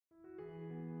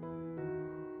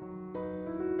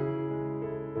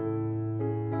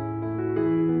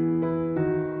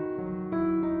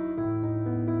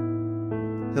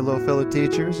Hello, fellow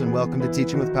teachers, and welcome to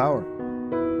Teaching with Power.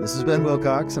 This is Ben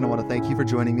Wilcox, and I want to thank you for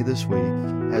joining me this week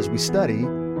as we study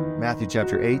Matthew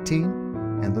chapter 18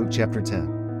 and Luke chapter 10.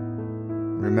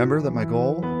 Remember that my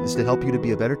goal is to help you to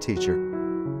be a better teacher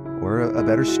or a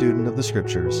better student of the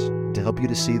Scriptures, to help you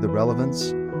to see the relevance,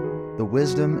 the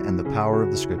wisdom, and the power of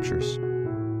the Scriptures.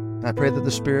 I pray that the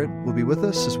Spirit will be with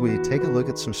us as we take a look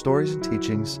at some stories and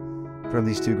teachings from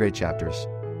these two great chapters.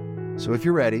 So if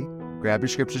you're ready, grab your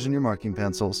scriptures and your marking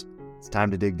pencils. It's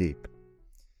time to dig deep.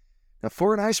 Now,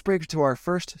 for an icebreaker to our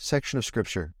first section of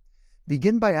Scripture,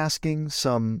 begin by asking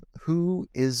some "who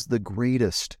is the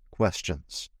greatest"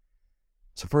 questions.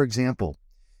 So, for example,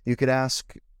 you could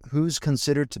ask, who's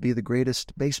considered to be the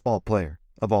greatest baseball player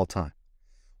of all time?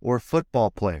 Or football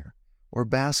player? Or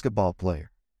basketball player?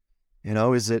 You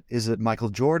know, is it Michael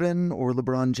Jordan or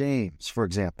LeBron James, for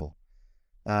example?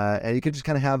 And you could just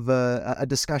kind of have a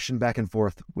discussion back and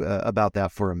forth about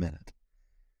that for a minute.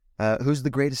 Who's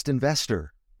the greatest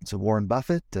investor? It's Warren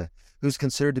Buffett. Who's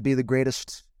considered to be the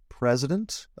greatest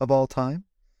president of all time?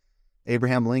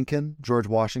 Abraham Lincoln, George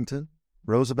Washington,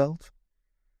 Roosevelt.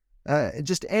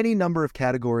 Just any number of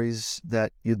categories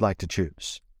that you'd like to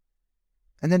choose.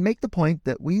 And then make the point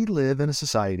that we live in a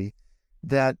society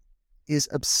that is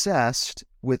obsessed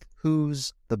with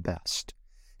who's the best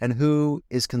and who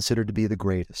is considered to be the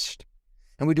greatest.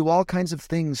 And we do all kinds of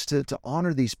things to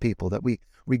honor these people that we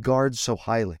regard so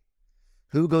highly.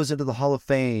 Who goes into the Hall of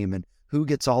Fame and who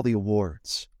gets all the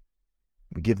awards?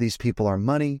 We give these people our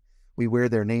money. We wear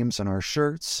their names on our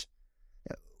shirts.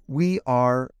 We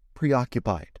are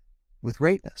preoccupied with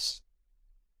greatness.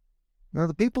 Now,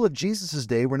 the people of Jesus'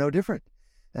 day were no different.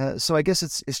 So I guess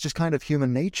it's just kind of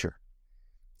human nature.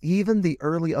 Even the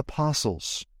early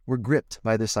apostles were gripped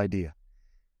by this idea.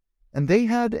 And they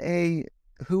had a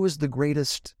 "who is the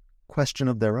greatest" question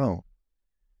of their own.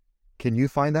 Can you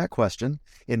find that question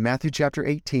in Matthew chapter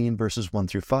 18, verses 1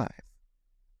 through 5?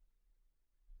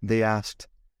 They asked,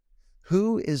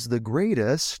 "Who is the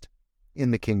greatest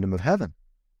in the kingdom of heaven?"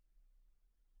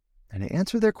 And to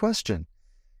answer their question,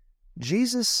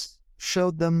 Jesus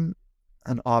showed them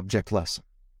an object lesson.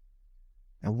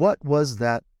 And what was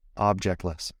that object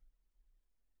lesson?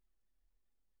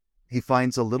 He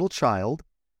finds a little child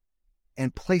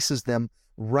and places them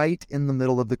right in the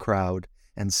middle of the crowd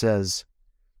and says,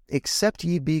 "Except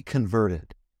ye be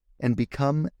converted and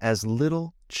become as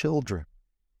little children,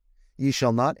 ye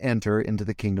shall not enter into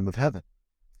the kingdom of heaven.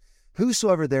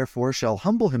 Whosoever therefore shall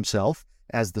humble himself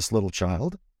as this little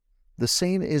child, the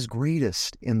same is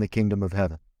greatest in the kingdom of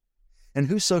heaven. And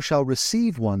whoso shall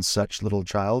receive one such little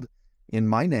child in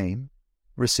my name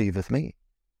receiveth me."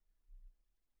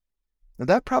 Now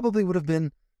that probably would have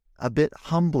been a bit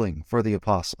humbling for the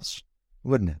apostles,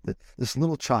 wouldn't it? This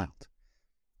little child.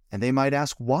 And they might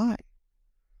ask, why?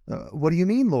 What do you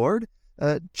mean, Lord?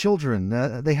 Children,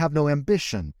 they have no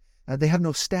ambition. They have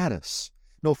no status,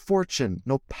 no fortune,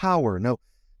 no power, no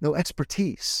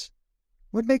expertise.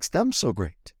 What makes them so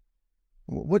great?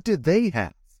 What did they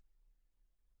have?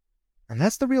 And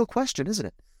that's the real question, isn't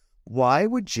it? Why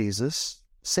would Jesus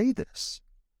say this?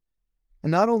 And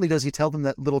not only does he tell them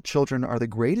that little children are the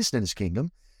greatest in his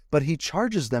kingdom, but he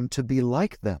charges them to be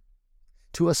like them,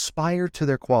 to aspire to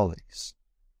their qualities.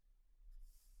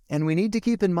 And we need to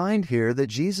keep in mind here that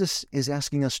Jesus is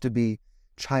asking us to be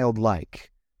childlike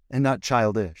and not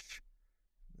childish.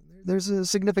 There's a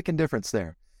significant difference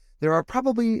there. There are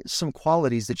probably some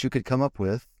qualities that you could come up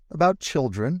with about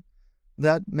children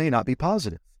that may not be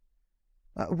positive.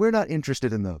 We're not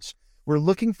interested in those. We're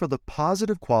looking for the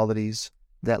positive qualities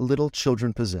that little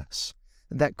children possess,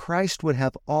 that Christ would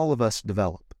have all of us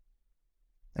develop.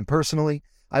 And personally,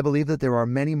 I believe that there are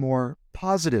many more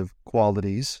positive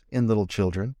qualities in little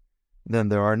children than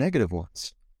there are negative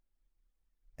ones.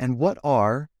 And what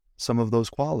are some of those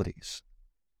qualities?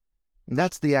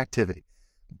 That's the activity.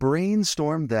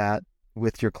 Brainstorm that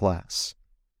with your class.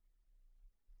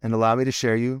 And allow me to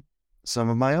share you some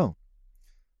of my own.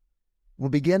 We'll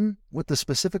begin with the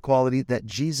specific quality that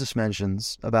Jesus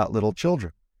mentions about little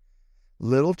children.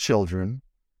 Little children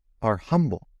are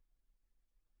humble.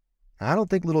 I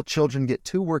don't think little children get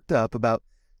too worked up about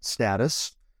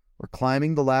status or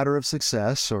climbing the ladder of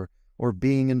success or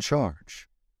being in charge.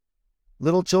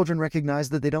 Little children recognize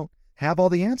that they don't have all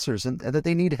the answers and that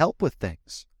they need help with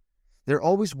things. They're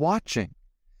always watching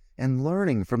and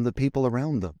learning from the people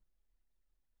around them.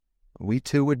 We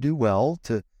too would do well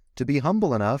to be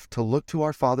humble enough to look to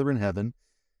our Father in heaven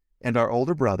and our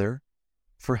older brother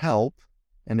for help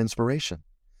and inspiration.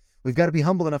 We've got to be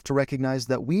humble enough to recognize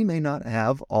that we may not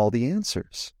have all the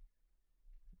answers,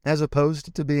 as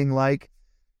opposed to being like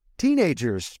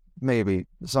teenagers maybe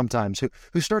sometimes,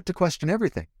 who start to question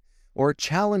everything or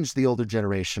challenge the older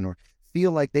generation or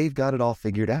feel like they've got it all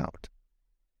figured out.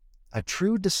 A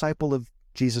true disciple of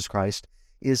Jesus Christ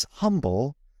is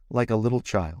humble like a little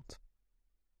child.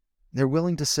 They're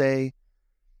willing to say,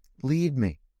 lead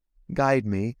me, guide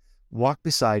me, walk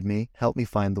beside me, help me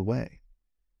find the way.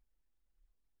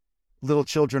 Little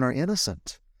children are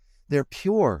innocent. They're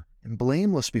pure and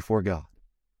blameless before God.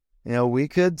 We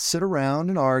could sit around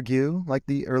and argue, like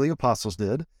the early apostles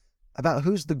did, about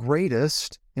who's the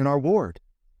greatest in our ward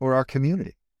or our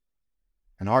community.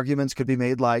 And arguments could be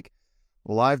made like,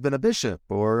 well, I've been a bishop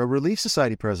or a Relief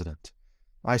Society president.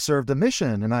 I served a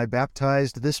mission and I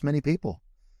baptized this many people.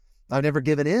 I've never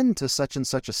given in to such and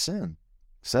such a sin,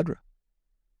 etc.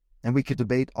 And we could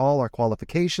debate all our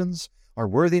qualifications, our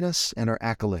worthiness, and our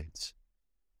accolades.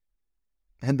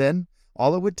 And then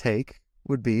all it would take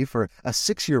would be for a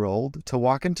 6-year-old to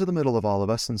walk into the middle of all of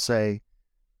us and say,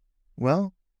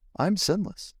 well, I'm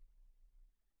sinless.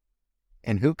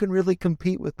 And who can really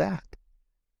compete with that?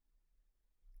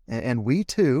 And we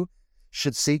too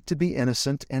should seek to be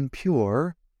innocent and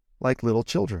pure like little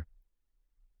children.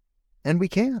 And we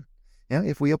can,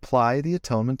 if we apply the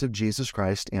atonement of Jesus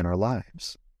Christ in our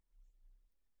lives.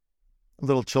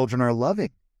 Little children are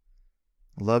loving.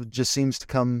 Love just seems to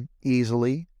come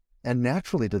easily and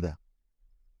naturally to them.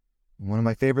 One of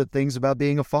my favorite things about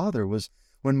being a father was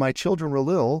when my children were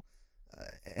little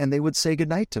and they would say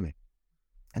goodnight to me.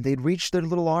 And they'd reach their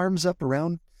little arms up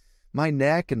around my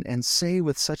neck and say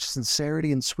with such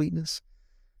sincerity and sweetness,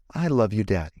 I love you,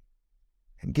 Daddy,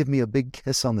 and give me a big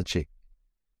kiss on the cheek.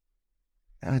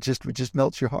 And it just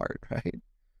melts your heart, right?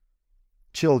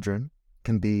 Children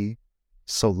can be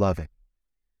so loving.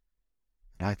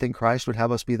 And I think Christ would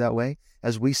have us be that way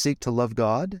as we seek to love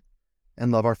God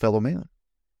and love our fellow man.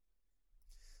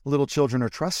 Little children are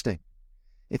trusting.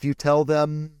 If you tell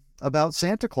them about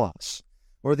Santa Claus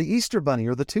or the Easter Bunny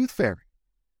or the Tooth Fairy,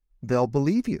 they'll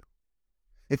believe you.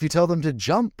 If you tell them to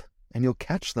jump and you'll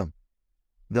catch them,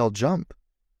 they'll jump.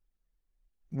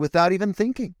 Without even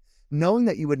thinking, knowing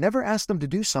that you would never ask them to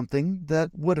do something that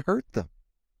would hurt them.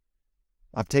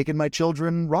 I've taken my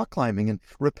children rock climbing and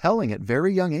rappelling at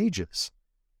very young ages,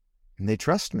 and they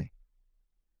trust me.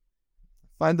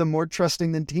 I find them more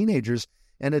trusting than teenagers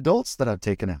and adults that I've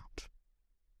taken out.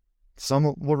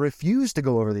 Some will refuse to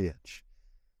go over the edge.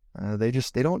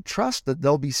 They don't trust that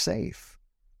they'll be safe.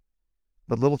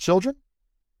 But little children?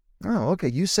 Oh, okay,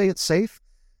 you say it's safe,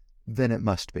 then it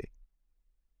must be.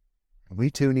 We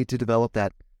too need to develop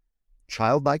that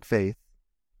childlike faith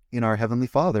in our Heavenly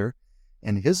Father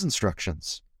and His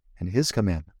instructions and His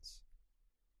commandments.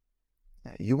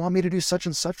 You want me to do such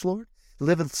and such, Lord?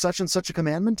 Live with such and such a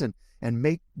commandment and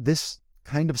make this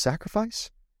kind of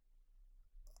sacrifice?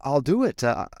 I'll do it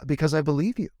because I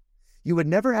believe you. You would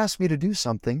never ask me to do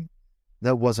something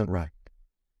that wasn't right.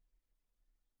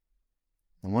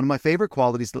 And one of my favorite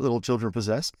qualities that little children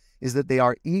possess is that they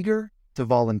are eager to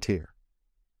volunteer.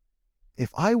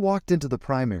 If I walked into the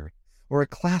primary or a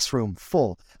classroom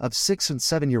full of 6 and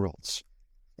 7-year-olds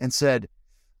and said,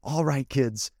 all right,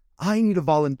 kids, I need a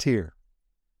volunteer,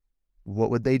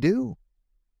 what would they do?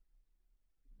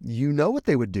 You know what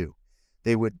they would do.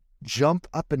 They would jump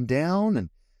up and down and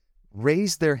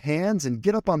raise their hands and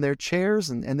get up on their chairs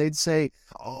and they'd say,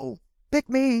 oh, pick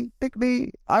me,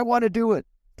 I want to do it.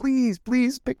 Please,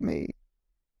 please pick me.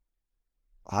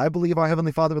 I believe our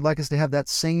Heavenly Father would like us to have that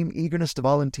same eagerness to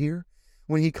volunteer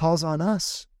when He calls on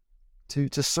us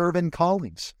to serve in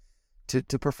callings, to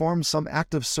perform some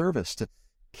act of service, to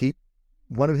keep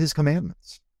one of His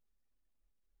commandments.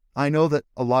 I know that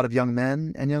a lot of young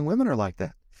men and young women are like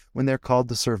that when they're called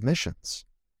to serve missions.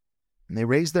 And they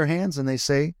raise their hands and they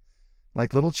say,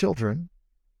 like little children,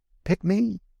 pick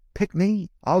me,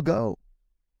 I'll go.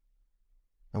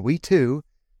 And we too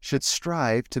should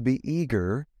strive to be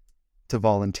eager to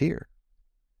volunteer.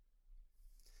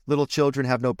 Little children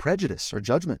have no prejudice or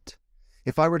judgment.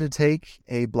 If I were to take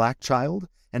a black child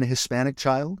and a Hispanic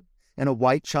child and a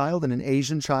white child and an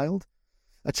Asian child,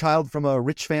 a child from a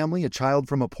rich family, a child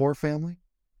from a poor family,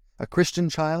 a Christian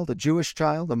child, a Jewish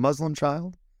child, a Muslim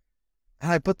child,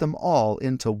 and I put them all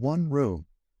into one room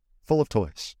full of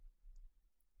toys,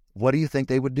 what do you think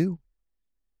they would do?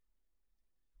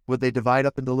 Would they divide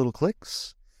up into little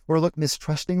cliques or look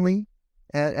mistrustingly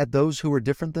at those who were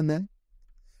different than them?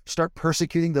 Start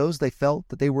persecuting those they felt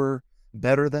that they were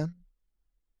better than?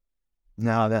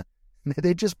 No,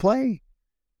 they'd just play.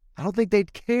 I don't think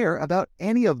they'd care about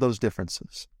any of those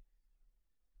differences.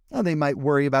 Now, they might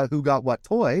worry about who got what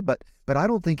toy, but I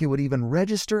don't think it would even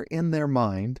register in their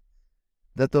mind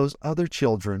that those other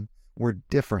children were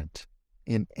different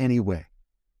in any way.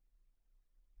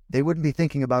 They wouldn't be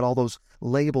thinking about all those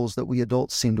labels that we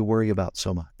adults seem to worry about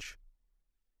so much.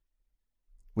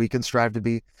 We can strive to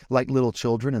be like little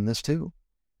children in this too.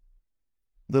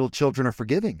 Little children are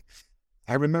forgiving.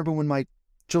 I remember when my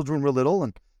children were little,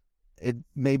 and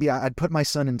maybe I'd put my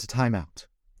son into timeout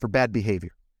for bad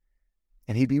behavior.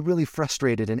 And he'd be really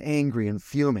frustrated and angry and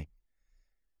fuming.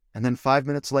 And then 5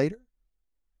 minutes later,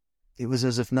 it was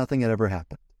as if nothing had ever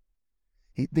happened.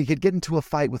 He'd get into a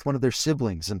fight with one of their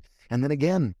siblings, and then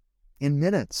again, in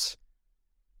minutes,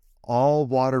 all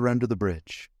water under the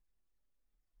bridge.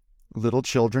 Little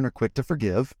children are quick to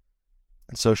forgive,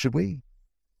 and so should we.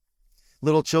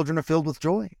 Little children are filled with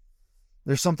joy.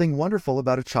 There's something wonderful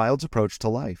about a child's approach to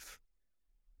life.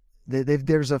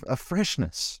 There's a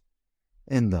freshness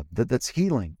in them that's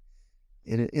healing.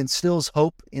 It instills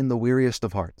hope in the weariest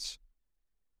of hearts.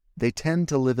 They tend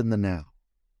to live in the now.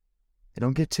 They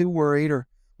don't get too worried or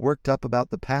worked up about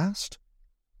the past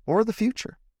or the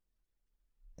future.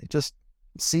 They just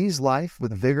seize life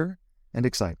with vigor and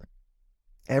excitement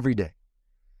every day.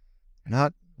 They're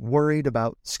not worried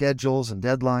about schedules and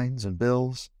deadlines and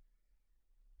bills,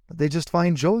 but they just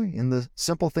find joy in the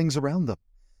simple things around them.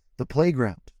 The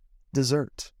playground,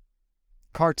 dessert,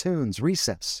 cartoons,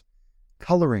 recess,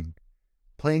 coloring,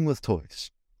 playing with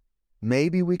toys.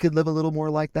 Maybe we could live a little more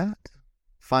like that.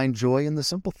 Find joy in the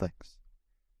simple things.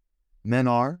 Men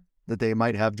are that they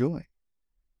might have joy.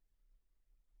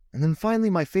 And then finally,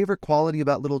 my favorite quality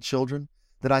about little children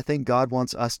that I think God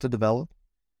wants us to develop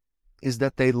is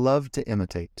that they love to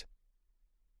imitate.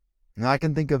 Now, I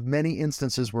can think of many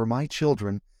instances where my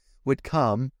children would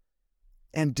come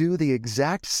and do the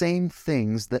exact same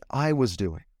things that I was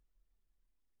doing.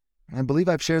 I believe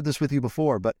I've shared this with you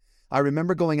before, but I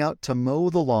remember going out to mow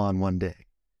the lawn one day.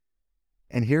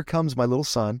 And here comes my little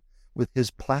son with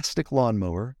his plastic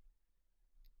lawnmower,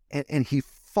 and he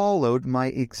followed my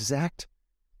exact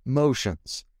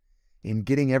motions in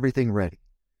getting everything ready.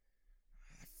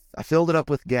 I filled it up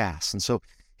with gas, and so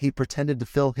he pretended to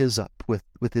fill his up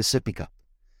with his sippy cup.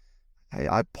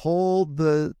 I pulled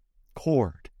the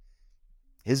cord.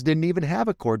 His didn't even have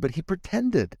a cord, but he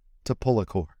pretended to pull a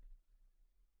cord.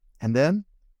 And then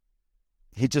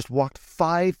he just walked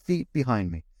 5 feet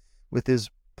behind me with his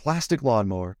plastic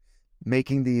lawnmower,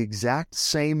 making the exact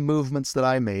same movements that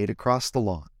I made across the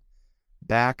lawn,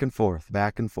 back and forth,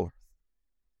 back and forth.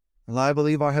 Well, I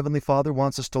believe our Heavenly Father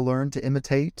wants us to learn to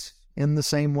imitate in the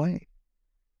same way.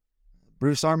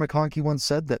 Bruce R. McConkie once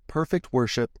said that perfect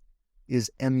worship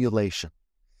is emulation.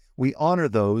 We honor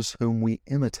those whom we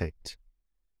imitate.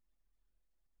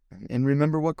 And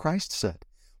remember what Christ said.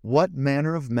 What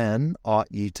manner of men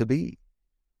ought ye to be?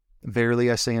 Verily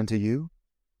I say unto you,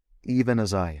 even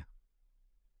as I am.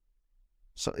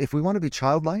 So if we want to be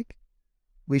childlike,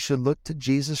 we should look to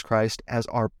Jesus Christ as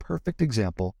our perfect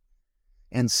example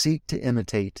and seek to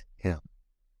imitate him.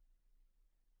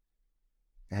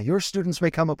 Now, your students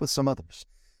may come up with some others,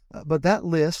 but that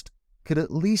list could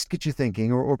at least get you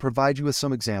thinking or provide you with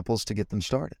some examples to get them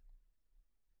started.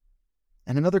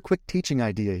 And another quick teaching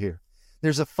idea here.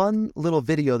 There's a fun little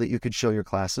video that you could show your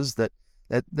classes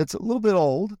that's a little bit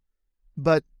old,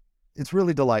 but it's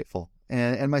really delightful.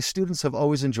 And my students have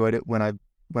always enjoyed it when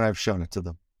I've shown it to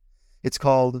them. It's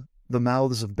called The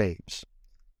Mouths of Babes,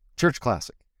 church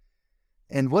classic.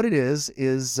 And what it is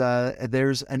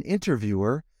there's an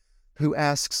interviewer who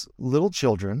asks little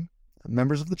children,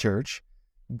 members of the church,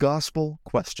 gospel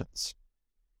questions.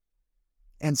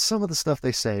 And some of the stuff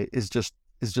they say is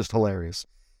just hilarious.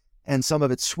 And some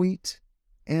of it's sweet,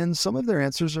 and some of their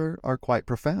answers are quite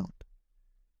profound.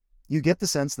 You get the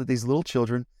sense that these little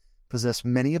children possess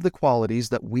many of the qualities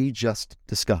that we just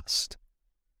discussed.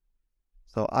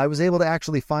 So I was able to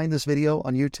actually find this video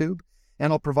on YouTube,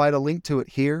 and I'll provide a link to it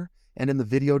here and in the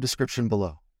video description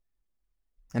below.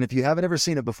 And if you haven't ever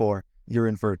seen it before, you're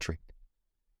in for a treat.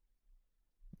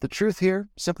 The truth here,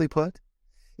 simply put,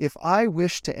 if I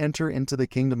wish to enter into the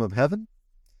kingdom of heaven,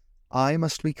 I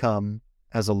must become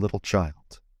as a little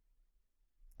child.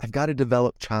 I've got to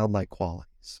develop childlike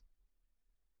qualities.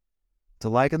 To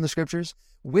liken the scriptures,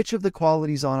 which of the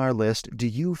qualities on our list do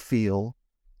you feel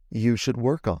you should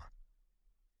work on?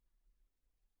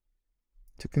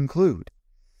 To conclude,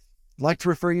 I'd like to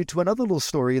refer you to another little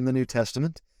story in the New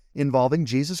Testament involving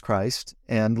Jesus Christ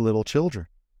and little children.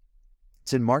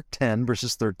 It's in Mark 10,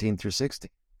 verses 13 through 16.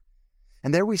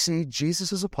 And there we see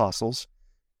Jesus' apostles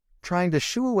trying to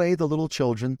shoo away the little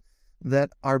children that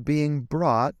are being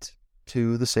brought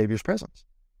to the Savior's presence.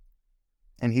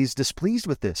 And he's displeased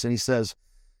with this, and he says,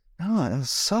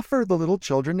 suffer the little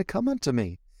children to come unto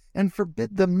me, and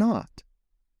forbid them not,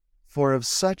 for of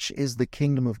such is the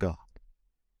kingdom of God.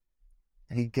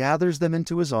 And he gathers them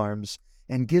into his arms,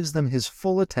 and gives them his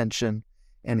full attention,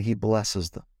 and he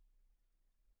blesses them.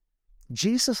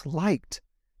 Jesus liked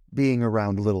being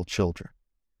around little children.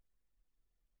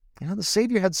 The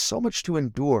Savior had so much to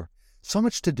endure, so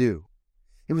much to do.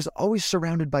 He was always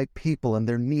surrounded by people and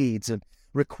their needs and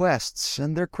requests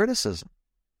and their criticism.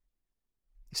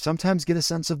 You sometimes get a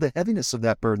sense of the heaviness of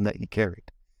that burden that he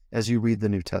carried as you read the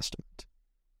New Testament.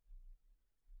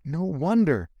 No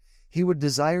wonder he would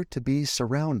desire to be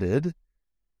surrounded,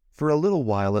 for a little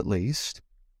while at least,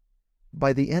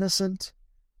 by the innocent,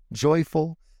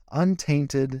 joyful,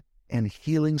 untainted, and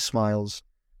healing smiles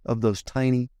of those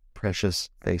tiny, precious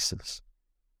faces.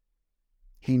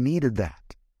 He needed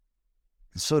that.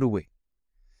 And so do we.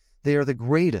 They are the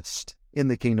greatest in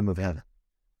the kingdom of heaven.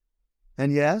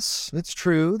 And yes, it's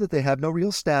true that they have no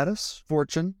real status,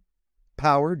 fortune,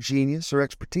 power, genius, or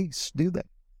expertise, do they?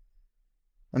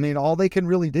 All they can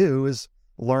really do is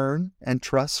learn and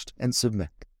trust and submit.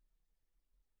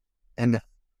 And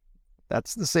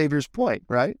that's the Savior's point,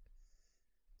 right?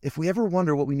 If we ever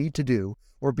wonder what we need to do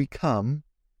or become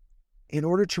in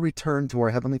order to return to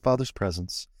our Heavenly Father's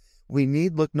presence, we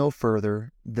need look no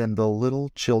further than the little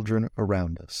children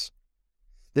around us.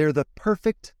 They're the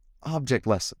perfect object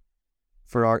lesson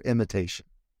for our imitation.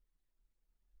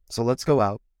 So let's go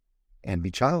out and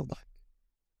be childlike.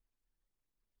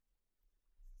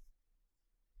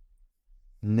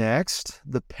 Next,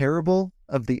 the parable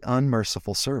of the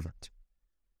unmerciful servant.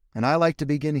 And I like to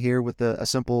begin here with a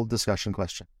simple discussion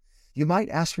question. You might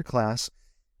ask your class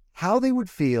how they would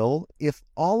feel if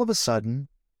all of a sudden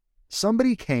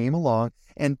somebody came along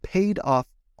and paid off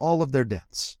all of their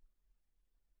debts.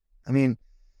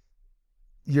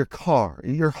 Your car,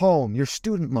 your home, your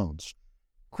student loans,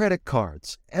 credit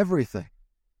cards, everything.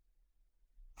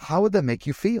 How would that make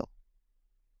you feel?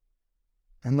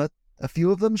 And let a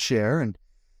few of them share, and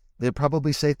they'd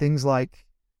probably say things like,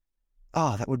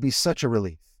 that would be such a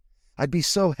relief. I'd be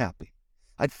so happy.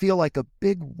 I'd feel like a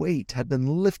big weight had been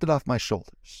lifted off my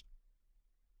shoulders.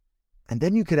 And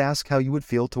then you could ask how you would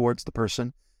feel towards the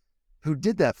person who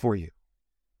did that for you,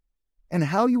 and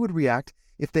how you would react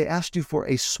if they asked you for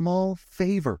a small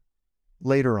favor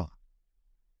later on.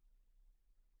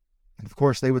 And of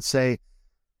course, they would say,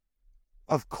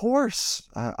 of course,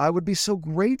 I would be so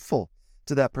grateful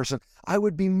to that person. I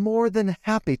would be more than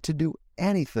happy to do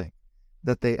anything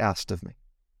that they asked of me.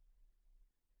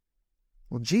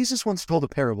 Well, Jesus once told a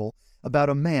parable about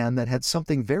a man that had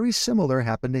something very similar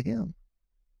happen to him.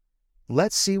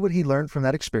 Let's see what he learned from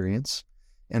that experience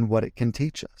and what it can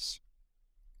teach us.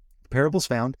 The parable's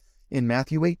found in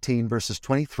Matthew 18, verses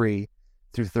 23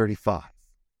 through 35.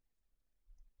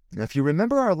 Now, if you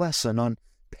remember our lesson on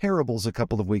parables a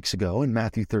couple of weeks ago in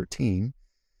Matthew 13,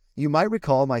 you might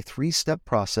recall my 3-step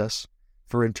process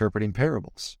for interpreting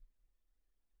parables.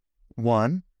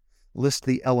 1, list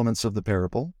the elements of the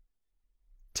parable.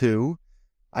 2,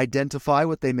 identify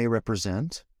what they may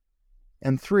represent.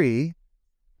 And 3,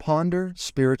 ponder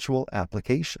spiritual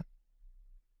application.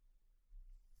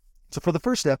 So for the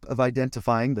first step of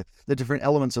identifying the different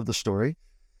elements of the story,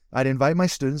 I'd invite my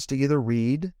students to either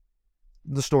read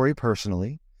the story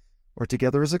personally, or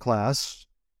together as a class,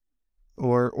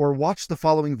 or watch the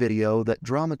following video that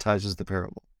dramatizes the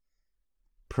parable.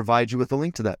 Provide you with a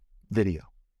link to that video.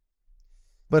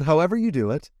 But however you do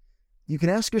it, you can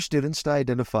ask your students to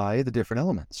identify the different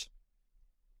elements.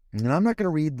 And I'm not going to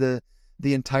read the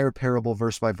entire parable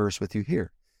verse by verse with you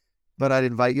here, but I'd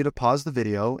invite you to pause the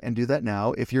video and do that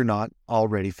now if you're not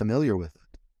already familiar with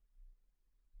it.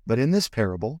 But in this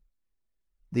parable,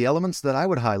 the elements that I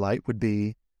would highlight would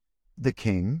be the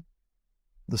king,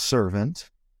 the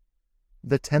servant,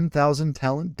 the 10,000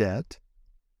 talent debt,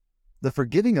 the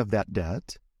forgiving of that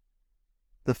debt,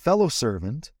 the fellow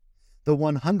servant, the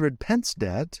 100 pence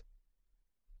debt,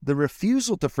 the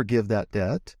refusal to forgive that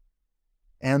debt,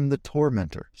 and the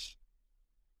tormentors.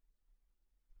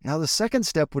 Now, the second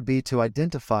step would be to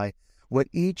identify what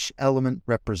each element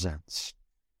represents.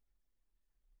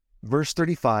 Verse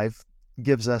 35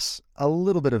 gives us a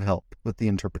little bit of help with the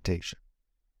interpretation.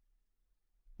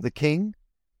 The king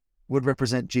would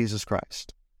represent Jesus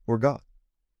Christ, or God.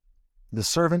 The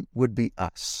servant would be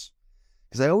us.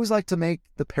 Because I always like to make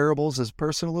the parables as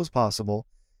personal as possible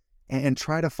and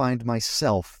try to find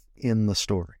myself in the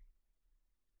story.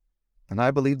 And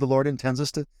I believe the Lord intends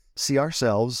us to see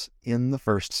ourselves in the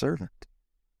first servant.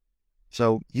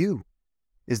 So you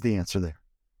is the answer there.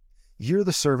 You're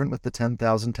the servant with the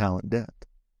 10,000 talent debt.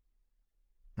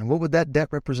 And what would that debt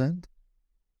represent?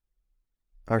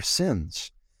 Our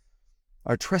sins,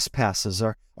 our trespasses,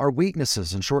 our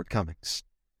weaknesses and shortcomings.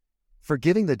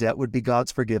 Forgiving the debt would be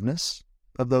God's forgiveness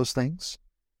of those things,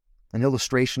 an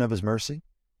illustration of his mercy.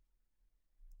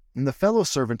 And the fellow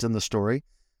servant in the story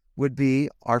would be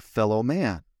our fellow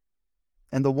man.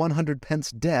 And the 100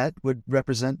 pence debt would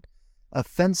represent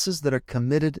offenses that are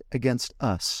committed against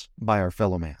us by our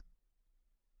fellow man.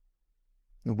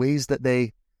 The ways that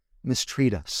they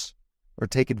mistreat us or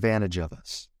take advantage of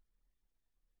us.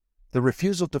 The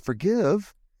refusal to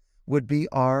forgive would be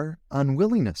our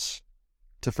unwillingness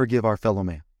to forgive our fellow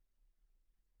man.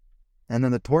 And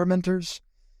then the tormentors,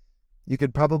 you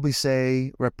could probably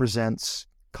say, represents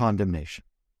condemnation.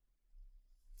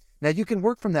 Now you can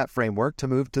work from that framework to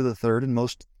move to the third and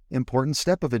most important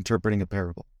step of interpreting a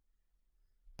parable: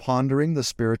 pondering the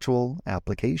spiritual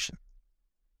application.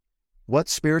 What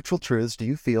spiritual truths do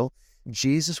you feel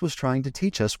Jesus was trying to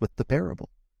teach us with the parable?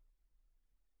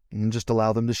 And just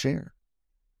allow them to share.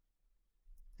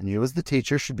 And you as the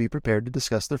teacher should be prepared to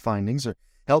discuss their findings or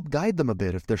help guide them a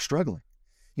bit if they're struggling.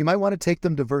 You might want to take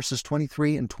them to verses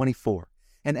 23 and 24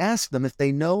 and ask them if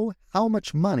they know how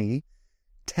much money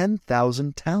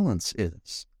 10,000 talents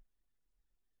is.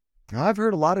 Now, I've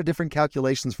heard a lot of different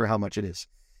calculations for how much it is,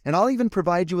 and I'll even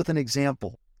provide you with an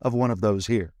example of one of those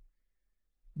here.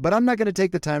 But I'm not going to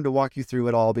take the time to walk you through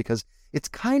it all because it's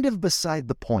kind of beside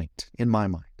the point in my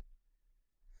mind.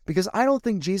 Because I don't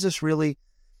think Jesus really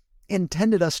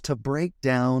intended us to break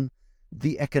down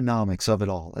the economics of it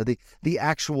all, the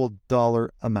actual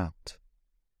dollar amount.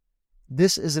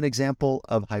 This is an example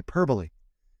of hyperbole.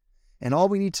 And all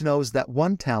we need to know is that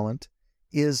 1 talent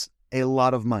is a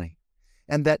lot of money,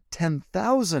 and that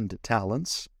 10,000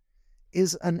 talents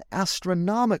is an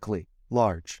astronomically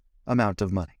large amount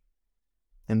of money.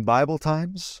 In Bible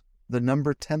times, the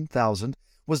number 10,000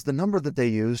 was the number that they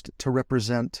used to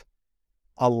represent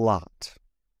a lot.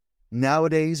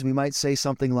 Nowadays, we might say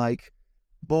something like,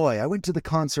 "Boy, I went to the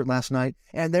concert last night,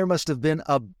 and there must have been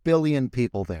 1 billion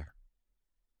people there."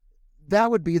 That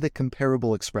would be the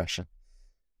comparable expression.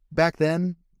 Back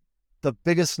then, the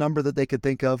biggest number that they could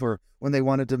think of, or when they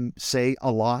wanted to say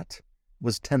a lot,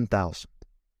 was 10,000.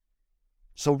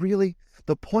 So really,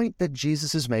 the point that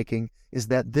Jesus is making is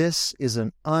that this is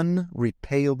an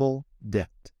unrepayable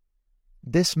debt.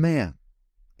 This man,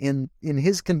 in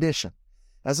his condition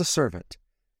as a servant,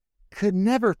 could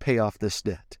never pay off this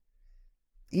debt,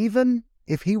 even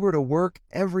if he were to work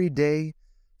every day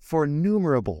for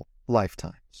innumerable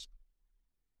lifetimes.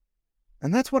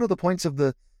 And that's one of the points of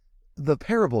the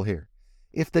parable here.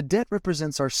 If the debt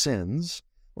represents our sins,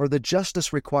 or the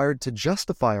justice required to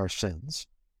justify our sins,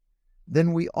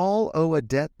 then we all owe a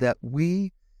debt that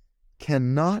we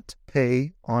cannot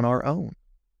pay on our own.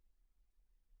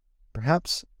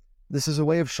 Perhaps this is a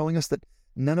way of showing us that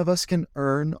none of us can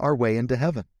earn our way into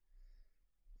heaven.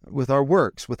 With our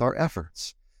works, with our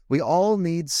efforts, we all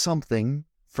need something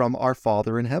from our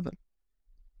Father in heaven.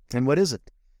 And what is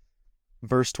it?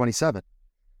 Verse 27,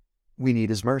 we need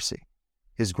His mercy,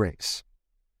 His grace.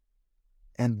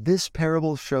 And this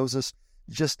parable shows us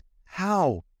just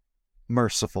how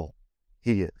merciful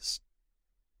He is.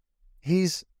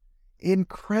 He's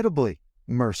incredibly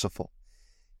merciful.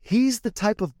 He's the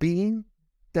type of being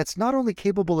that's not only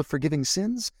capable of forgiving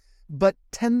sins, but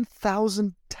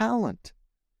 10,000 talent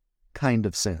kind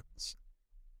of sins.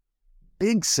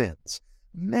 Big sins,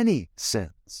 many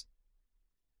sins.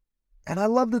 And I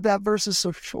love that that verse is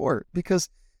so short, because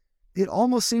it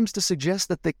almost seems to suggest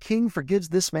that the king forgives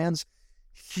this man's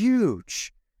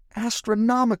huge,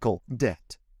 astronomical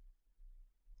debt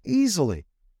easily,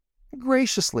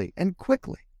 graciously, and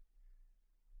quickly.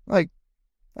 Like,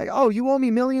 oh, you owe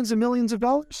me millions and millions of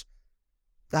dollars?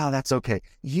 Oh, that's okay.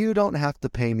 You don't have to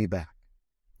pay me back.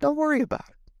 Don't worry about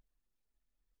it.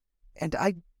 And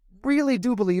I really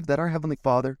do believe that our Heavenly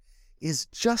Father is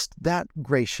just that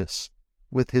gracious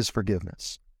with His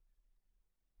forgiveness.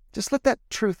 Just let that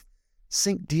truth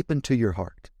sink deep into your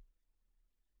heart.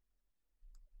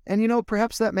 And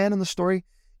perhaps that man in the story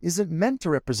isn't meant to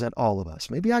represent all of us.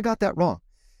 Maybe I got that wrong.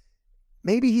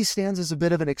 Maybe he stands as a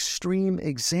bit of an extreme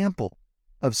example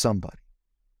of somebody.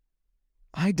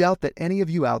 I doubt that any of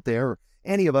you out there, or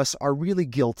any of us, are really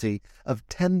guilty of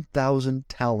 10,000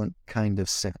 talent kind of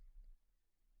sin.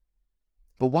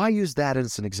 But why use that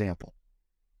as an example?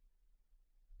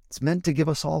 It's meant to give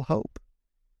us all hope.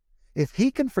 If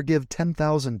He can forgive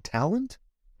 10,000 talent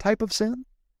type of sin,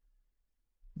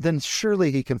 then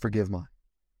surely He can forgive mine.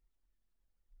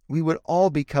 We would all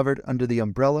be covered under the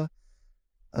umbrella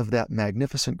of that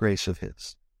magnificent grace of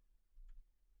His.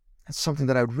 That's something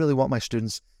that I would really want my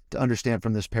students to understand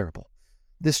from this parable.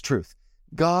 This truth: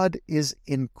 God is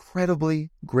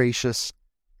incredibly gracious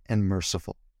and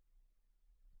merciful.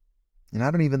 And I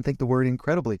don't even think the word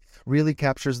incredibly really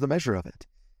captures the measure of it.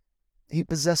 He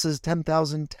possesses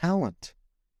 10,000 talent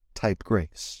type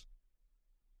grace.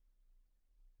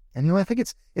 And I think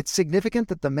it's significant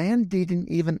that the man didn't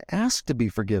even ask to be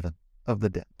forgiven of the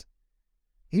debt.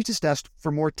 He just asked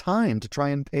for more time to try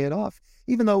and pay it off,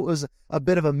 even though it was a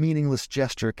bit of a meaningless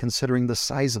gesture considering the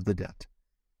size of the debt.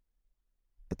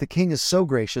 But the king is so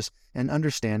gracious and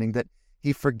understanding that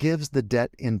he forgives the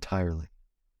debt entirely.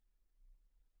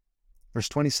 Verse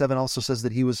 27 also says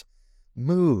that he was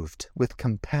moved with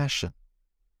compassion.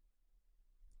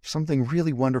 Something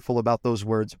really wonderful about those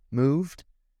words, moved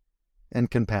and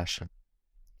compassion.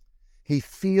 He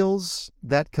feels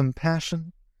that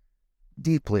compassion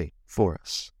deeply for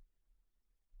us.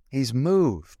 He's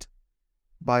moved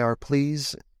by our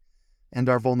pleas and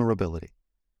our vulnerability.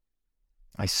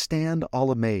 I stand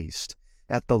all amazed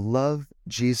at the love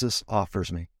Jesus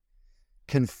offers me,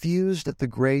 confused at the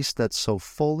grace that so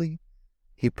fully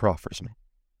he proffers me.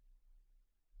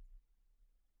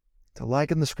 To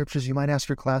liken the scriptures, you might ask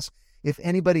your class if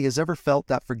anybody has ever felt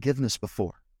that forgiveness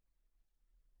before.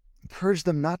 Encourage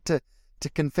them not to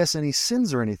confess any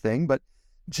sins or anything, but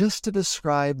just to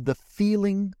describe the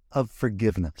feeling of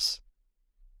forgiveness.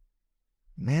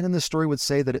 The man in the story would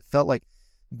say that it felt like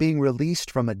being released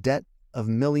from a debt of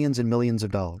millions and millions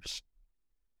of dollars.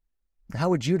 How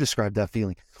would you describe that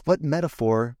feeling? What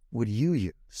metaphor would you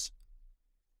use?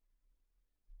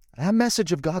 That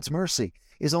message of God's mercy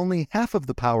is only half of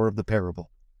the power of the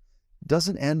parable. It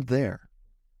doesn't end there.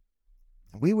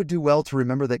 We would do well to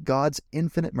remember that God's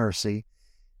infinite mercy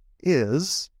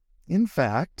is, in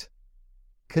fact,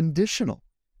 conditional.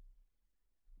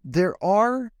 There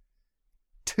are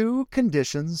two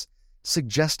conditions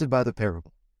suggested by the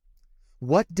parable.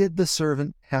 What did the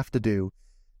servant have to do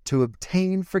to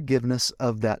obtain forgiveness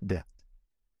of that debt?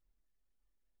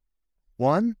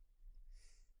 One,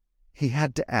 he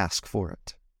had to ask for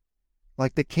it.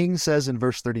 Like the king says in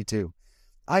verse 32,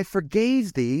 I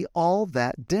forgave thee all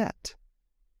that debt,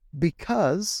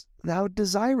 because thou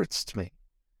desiredst me.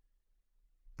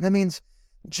 That means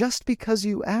just because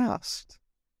you asked.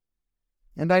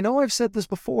 And I know I've said this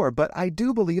before, but I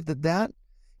do believe that that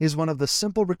is one of the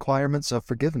simple requirements of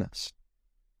forgiveness.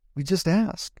 We just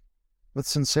ask with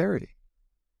sincerity.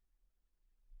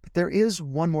 But there is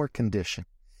one more condition,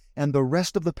 and the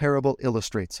rest of the parable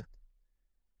illustrates it.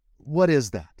 What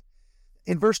is that?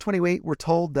 In verse 28, we're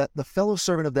told that the fellow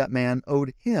servant of that man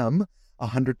owed him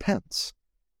 100 pence.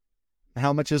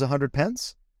 How much is 100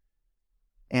 pence?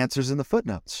 Answers in the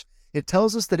footnotes. It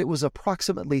tells us that it was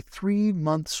approximately 3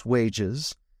 months'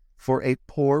 wages for a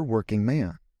poor working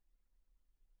man.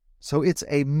 So it's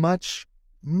a much,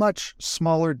 much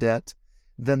smaller debt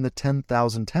than the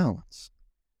 10,000 talents.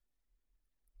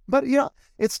 But,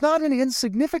 it's not an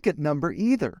insignificant number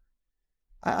either.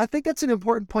 I think that's an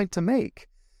important point to make.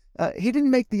 He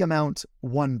didn't make the amount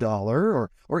 $1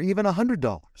 or even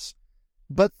 $100,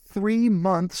 but 3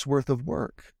 months' worth of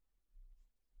work.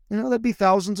 That'd be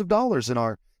thousands of dollars in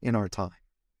our time.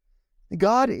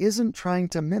 God isn't trying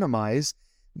to minimize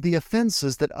the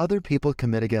offenses that other people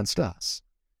commit against us.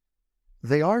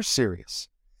 They are serious.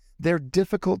 They're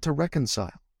difficult to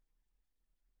reconcile.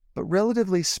 But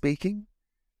relatively speaking,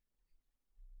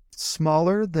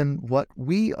 smaller than what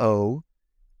we owe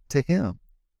to him.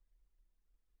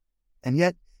 And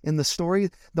yet, in the story,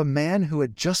 the man who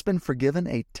had just been forgiven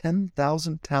a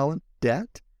 10,000 talent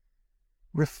debt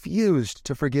refused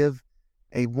to forgive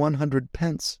a 100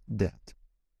 pence debt.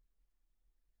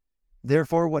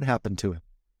 Therefore, what happened to him?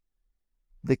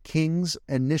 The king's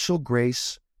initial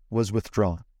grace was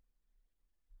withdrawn,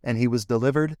 and he was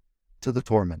delivered to the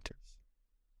tormentors.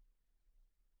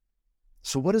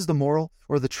 So what is the moral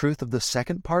or the truth of the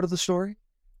second part of the story?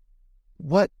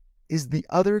 What is the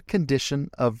other condition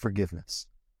of forgiveness?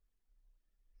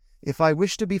 If I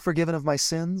wish to be forgiven of my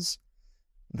sins,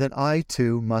 then I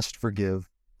too must forgive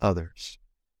others.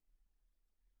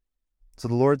 So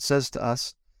the Lord says to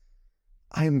us,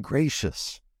 I am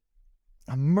gracious,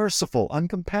 I'm merciful, I'm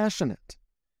compassionate.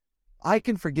 I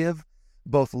can forgive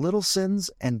both little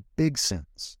sins and big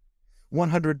sins,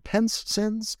 100 pence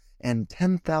sins and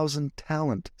 10,000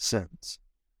 talent sins.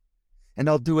 And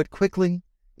I'll do it quickly,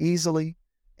 easily,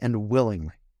 and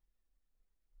willingly.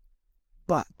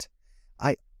 But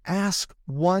I ask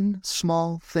one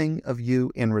small thing of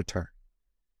you in return.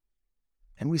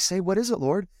 And we say, what is it,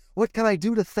 Lord? What can I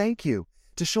do to thank you,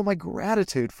 to show my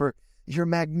gratitude for your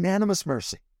magnanimous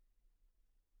mercy?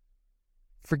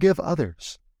 Forgive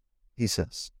others, he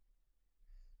says.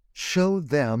 Show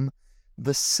them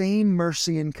the same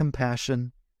mercy and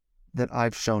compassion that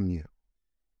I've shown you.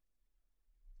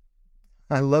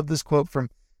 I love this quote from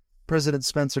President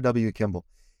Spencer W. Kimball.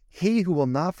 He who will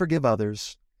not forgive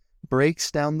others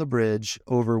breaks down the bridge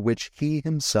over which he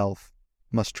himself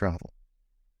must travel.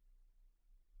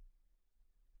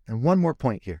 And one more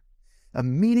point here.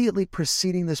 Immediately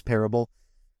preceding this parable,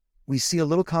 we see a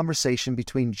little conversation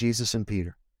between Jesus and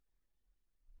Peter.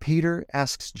 Peter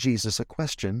asks Jesus a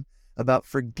question about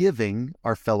forgiving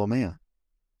our fellow man.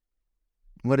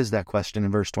 What is that question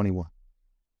in verse 21?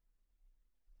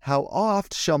 How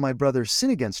oft shall my brother sin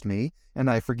against me, and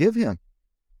I forgive him?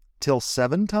 Till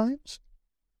 7 times?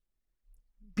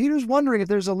 Peter's wondering if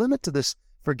there's a limit to this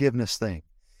forgiveness thing.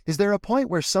 Is there a point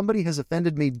where somebody has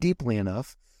offended me deeply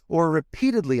enough or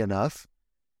repeatedly enough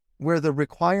where the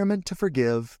requirement to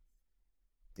forgive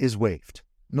is waived,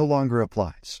 no longer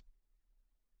applies?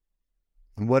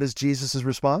 And what is Jesus'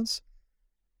 response?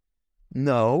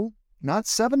 No, not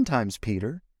 7 times,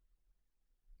 Peter.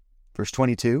 Verse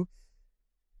 22,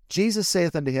 Jesus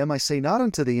saith unto him, I say not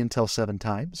unto thee until 7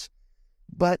 times,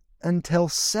 but until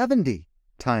 70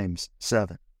 times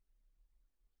 7.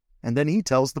 And then he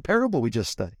tells the parable we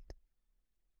just studied.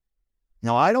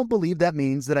 Now, I don't believe that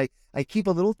means that I keep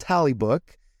a little tally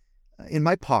book in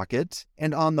my pocket,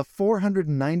 and on the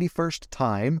 491st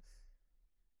time,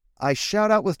 I shout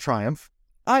out with triumph,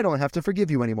 I don't have to forgive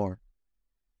you anymore.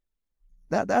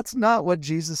 That's not what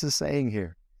Jesus is saying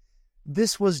here.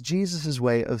 This was Jesus'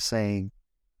 way of saying,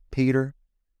 Peter,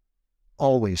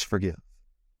 always forgive.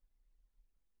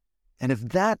 And if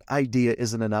that idea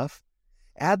isn't enough,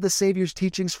 add the Savior's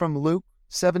teachings from Luke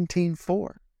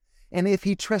 17:4. And if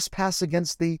he trespass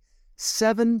against thee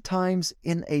 7 times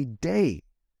in a day,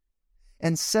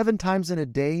 and 7 times in a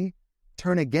day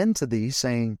turn again to thee,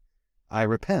 saying, I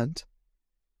repent,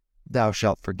 thou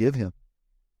shalt forgive him.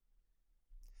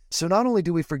 So not only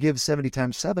do we forgive 70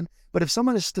 times 7, but if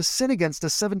someone is to sin against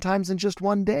us 7 times in just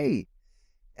one day,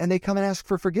 and they come and ask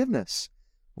for forgiveness,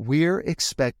 we're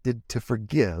expected to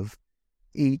forgive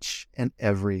each and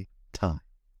every time.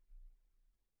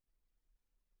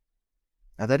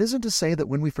 Now, that isn't to say that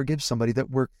when we forgive somebody that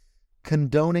we're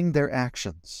condoning their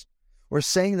actions, or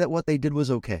saying that what they did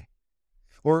was okay,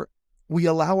 or we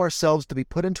allow ourselves to be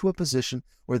put into a position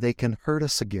where they can hurt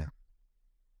us again.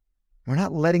 We're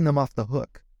not letting them off the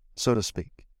hook, so to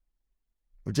speak.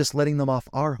 We're just letting them off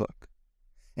our hook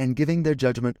and giving their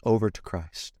judgment over to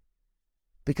Christ,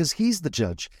 because he's the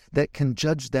judge that can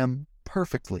judge them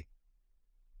perfectly,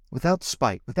 without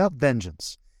spite, without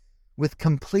vengeance, with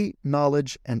complete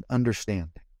knowledge and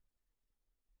understanding.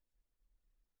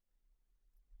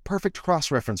 Perfect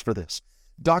cross-reference for this.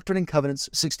 Doctrine and Covenants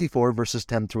 64, verses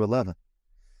 10 through 11.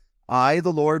 I,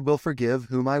 the Lord, will forgive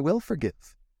whom I will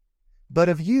forgive. But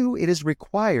of you it is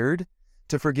required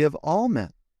to forgive all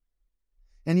men.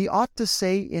 And ye ought to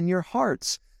say in your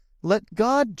hearts, let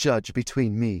God judge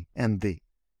between me and thee,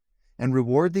 and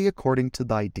reward thee according to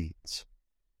thy deeds.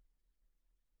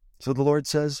 So the Lord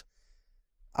says,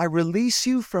 I release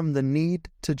you from the need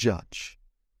to judge.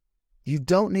 You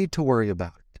don't need to worry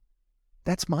about it.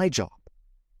 That's my job.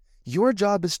 Your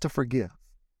job is to forgive.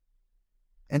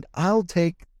 And I'll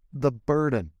take the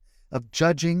burden of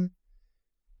judging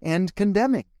and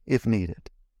condemning if needed.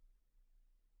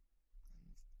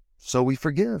 So we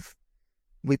forgive.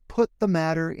 We put the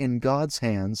matter in God's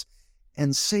hands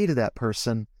and say to that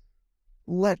person,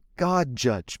 let God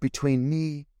judge between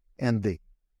me and thee.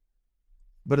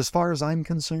 But as far as I'm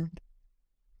concerned,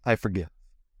 I forgive.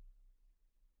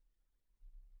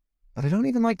 But I don't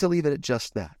even like to leave it at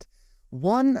just that.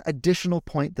 One additional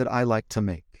point that I like to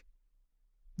make.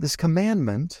 This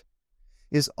commandment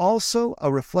is also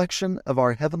a reflection of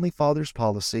our Heavenly Father's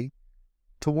policy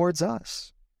towards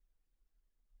us.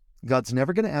 God's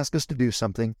never going to ask us to do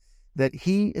something that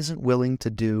he isn't willing to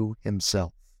do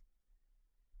himself.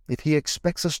 If he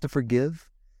expects us to forgive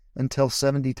until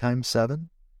 70 times 7,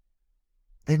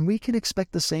 then we can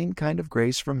expect the same kind of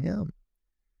grace from him.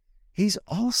 He's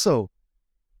also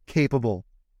capable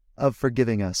of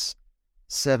forgiving us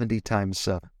 70 times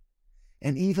 7,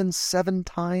 and even 7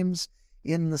 times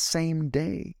in the same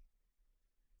day.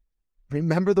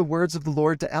 Remember the words of the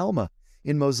Lord to Alma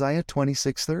in Mosiah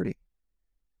 26:30.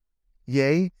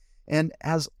 Yea, and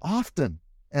as often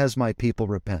as my people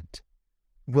repent,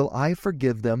 will I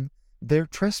forgive them their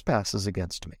trespasses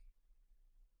against me.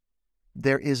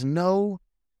 There is no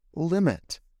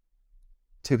limit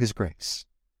to his grace.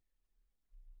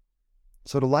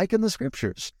 So to liken the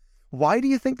Scriptures, why do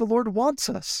you think the Lord wants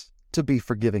us to be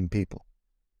forgiving people?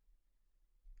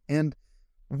 And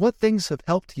what things have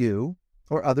helped you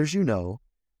or others you know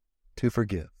to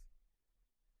forgive?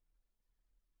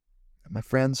 My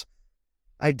friends,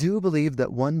 I do believe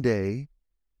that one day,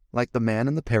 like the man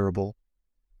in the parable,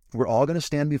 we're all going to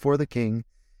stand before the King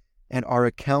and our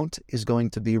account is going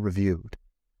to be reviewed.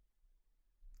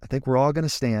 I think we're all going to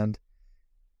stand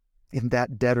in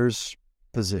that debtor's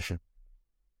position.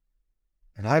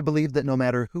 And I believe that no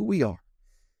matter who we are,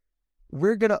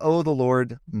 we're going to owe the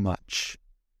Lord much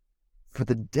for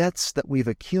the debts that we've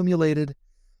accumulated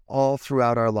all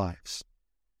throughout our lives.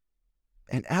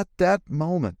 And at that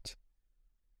moment,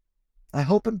 I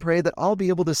hope and pray that I'll be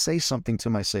able to say something to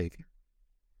my Savior.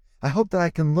 I hope that I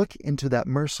can look into that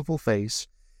merciful face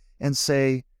and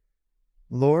say,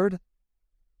 Lord,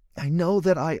 I know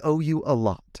that I owe you a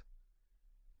lot,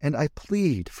 and I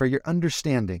plead for your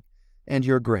understanding and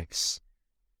your grace,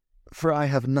 for I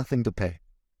have nothing to pay.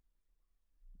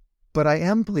 But I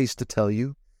am pleased to tell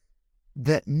you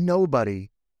that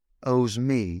nobody owes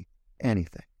me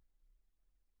anything.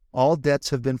 All debts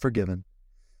have been forgiven.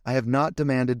 I have not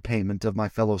demanded payment of my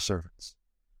fellow servants.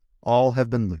 All have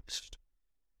been loosed.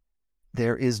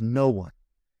 There is no one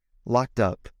locked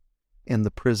up in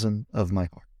the prison of my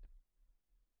heart.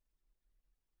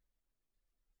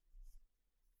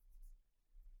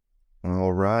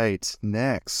 All right,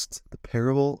 next, the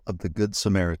parable of the Good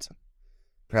Samaritan,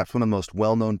 perhaps one of the most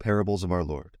well-known parables of our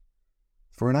Lord.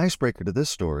 For an icebreaker to this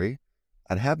story,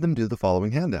 I'd have them do the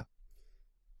following handout.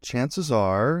 Chances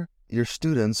are your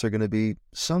students are going to be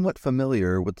somewhat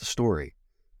familiar with the story,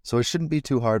 so it shouldn't be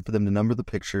too hard for them to number the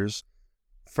pictures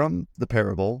from the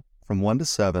parable from 1 to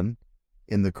 7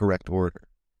 in the correct order.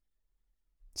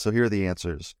 So here are the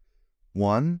answers.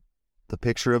 1, the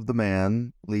picture of the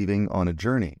man leaving on a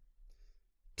journey.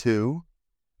 2,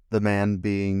 the man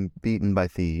being beaten by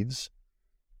thieves.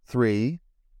 3,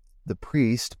 the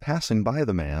priest passing by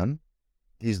the man.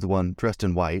 He's the one dressed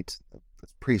in white,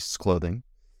 that's priest's clothing.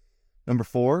 Number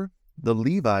 4, the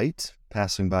Levite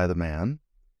passing by the man.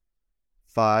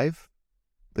 5,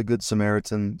 the Good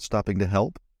Samaritan stopping to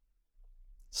help.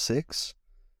 6,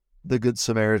 the Good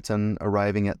Samaritan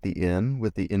arriving at the inn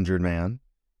with the injured man.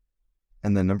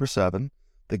 And then number 7,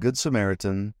 the Good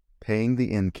Samaritan paying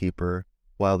the innkeeper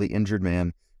while the injured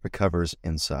man recovers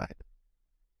inside.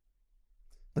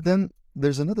 But then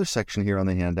there's another section here on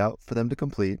the handout for them to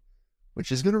complete,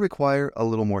 which is going to require a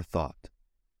little more thought.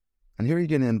 And here you're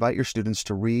going to invite your students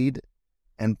to read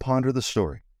and ponder the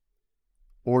story.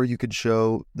 Or you could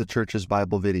show the church's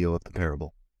Bible video of the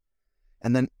parable,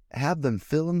 and then have them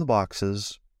fill in the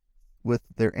boxes with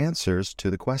their answers to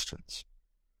the questions.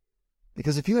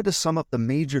 Because if you had to sum up the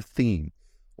major theme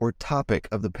or topic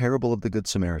of the parable of the Good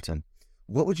Samaritan,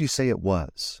 what would you say it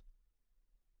was?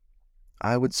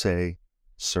 I would say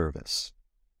service.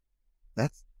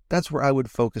 That's where I would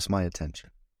focus my attention.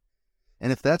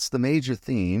 And if that's the major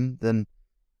theme, then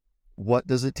what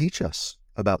does it teach us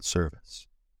about service?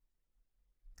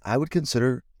 I would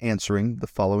consider answering the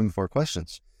following 4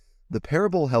 questions. The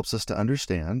parable helps us to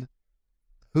understand: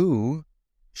 who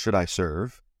should I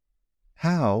serve?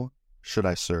 How should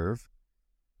I serve?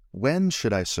 When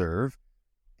should I serve?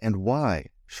 And why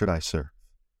should I serve?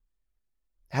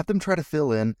 Have them try to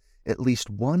fill in at least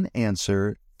one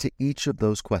answer to each of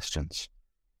those questions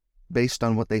based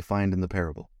on what they find in the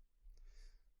parable.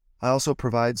 I also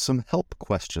provide some help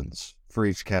questions for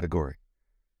each category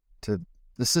to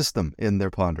assist them in their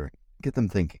pondering, get them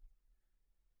thinking.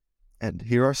 And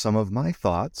here are some of my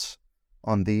thoughts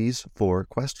on these 4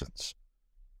 questions.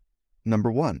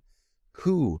 Number 1,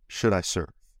 who should I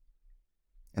serve?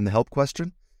 And the help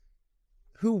question,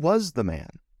 who was the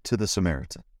man to the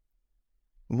Samaritan?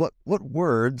 What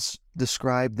words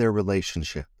describe their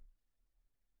relationship?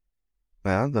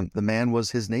 Well, the man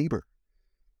was his neighbor.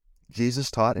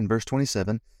 Jesus taught in verse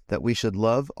 27 that we should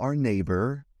love our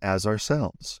neighbor as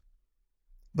ourselves.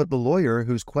 But the lawyer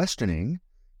who's questioning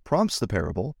prompts the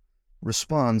parable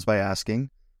responds by asking,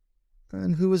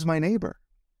 and who is my neighbor?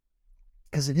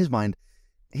 Because in his mind,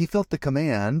 he felt the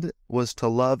command was to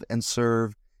love and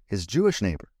serve his Jewish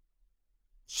neighbor.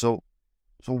 So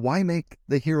why make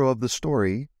the hero of the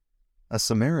story a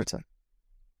Samaritan?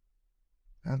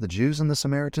 Well, the Jews and the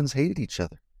Samaritans hated each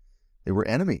other. They were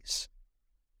enemies.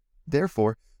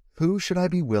 Therefore, who should I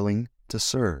be willing to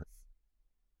serve?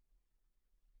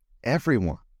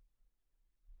 Everyone,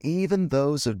 even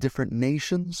those of different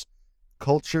nations,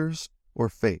 cultures, or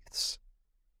faiths,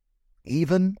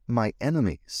 even my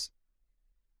enemies.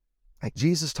 Like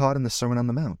Jesus taught in the Sermon on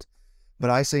the Mount, but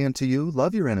I say unto you,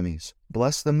 love your enemies,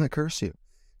 bless them that curse you,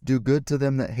 do good to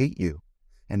them that hate you,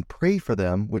 and pray for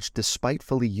them which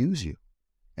despitefully use you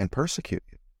and persecute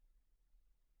you.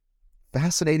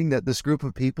 Fascinating that this group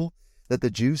of people that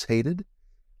the Jews hated,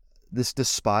 this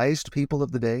despised people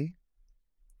of the day,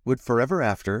 would forever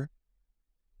after,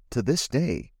 to this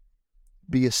day,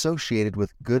 be associated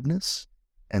with goodness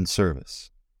and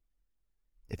service.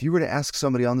 If you were to ask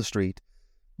somebody on the street,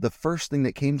 the first thing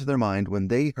that came to their mind when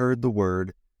they heard the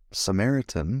word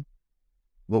Samaritan,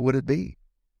 what would it be?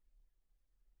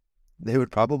 They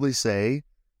would probably say,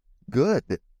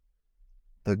 good,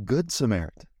 the Good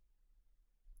Samaritan.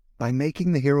 By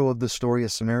making the hero of the story a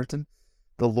Samaritan,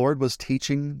 the Lord was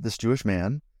teaching this Jewish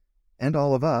man, and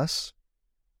all of us,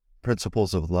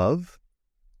 principles of love,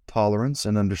 tolerance,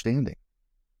 and understanding.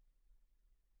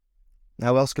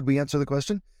 How else could we answer the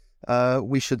question?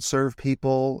 We should serve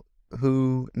people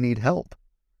who need help.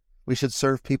 We should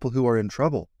serve people who are in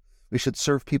trouble. We should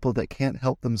serve people that can't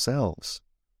help themselves.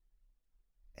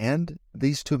 And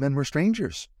these two men were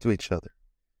strangers to each other.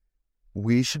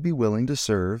 We should be willing to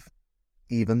serve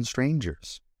even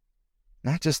strangers,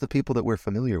 not just the people that we're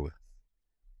familiar with.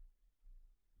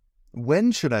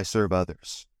 When should I serve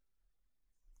others?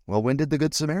 Well, when did the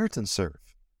Good Samaritan serve?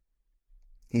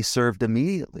 He served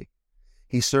immediately.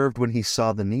 He served when he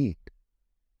saw the need.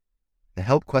 The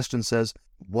help question says,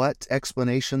 what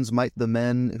explanations might the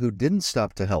men who didn't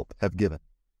stop to help have given?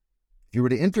 If you were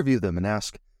to interview them and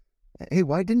ask, hey,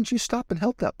 why didn't you stop and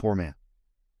help that poor man?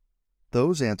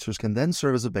 Those answers can then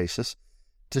serve as a basis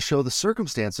to show the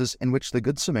circumstances in which the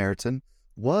Good Samaritan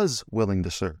was willing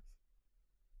to serve.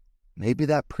 Maybe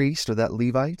that priest or that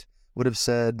Levite would have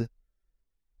said,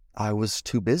 I was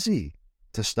too busy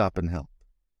to stop and help.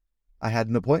 I had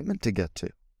an appointment to get to.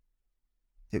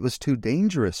 It was too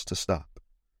dangerous to stop.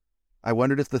 I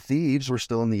wondered if the thieves were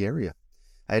still in the area.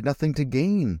 I had nothing to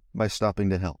gain by stopping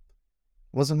to help.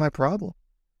 It wasn't my problem.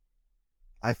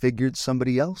 I figured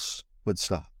somebody else would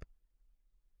stop.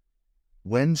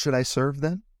 When should I serve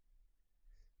then?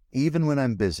 Even when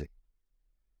I'm busy.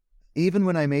 Even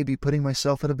when I may be putting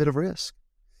myself at a bit of risk.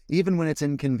 Even when it's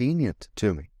inconvenient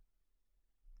to me.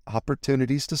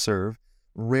 Opportunities to serve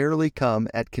rarely come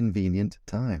at convenient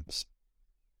times.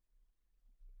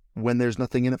 When there's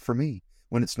nothing in it for me,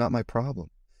 when it's not my problem,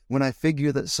 when I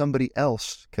figure that somebody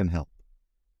else can help.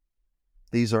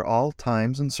 These are all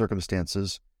times and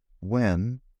circumstances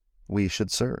when we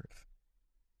should serve.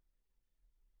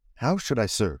 How should I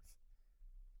serve?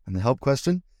 And the help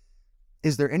question,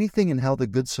 is there anything in how the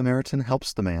Good Samaritan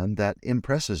helps the man that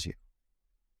impresses you?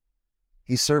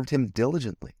 He served him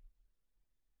diligently.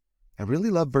 I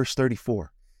really love verse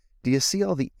 34. Do you see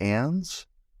all the ands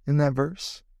in that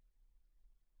verse?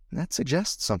 And that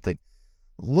suggests something.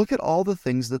 Look at all the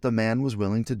things that the man was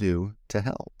willing to do to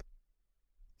help.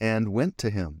 And went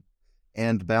to him,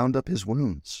 and bound up his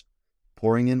wounds,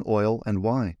 pouring in oil and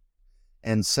wine,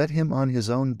 and set him on his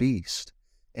own beast,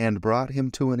 and brought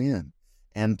him to an inn,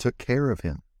 and took care of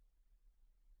him.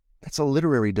 That's a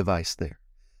literary device there.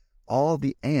 All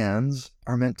the ands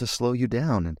are meant to slow you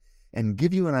down and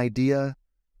give you an idea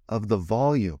of the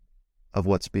volume of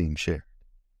what's being shared.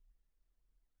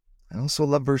 I also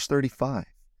love verse 35.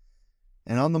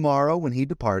 And on the morrow, when he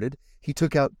departed, he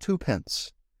took out 2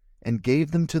 pence, and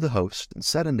gave them to the host, and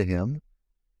said unto him,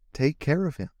 Take care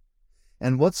of him,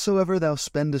 and whatsoever thou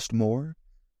spendest more,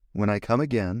 when I come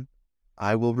again,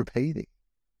 I will repay thee.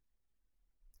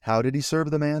 How did he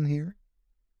serve the man here?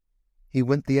 He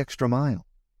went the extra mile.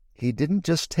 He didn't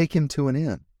just take him to an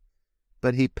inn,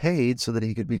 but he paid so that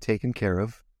he could be taken care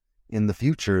of in the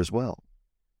future as well.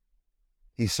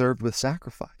 He served with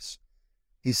sacrifice.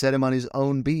 He set him on his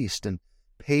own beast and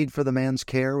paid for the man's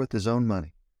care with his own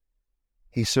money.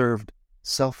 He served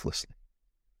selflessly.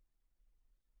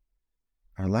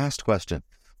 Our last question,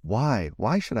 why?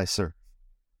 Why should I serve?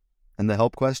 And the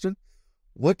help question,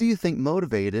 what do you think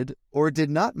motivated or did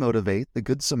not motivate the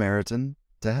Good Samaritan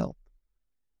to help?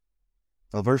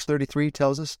 Well, verse 33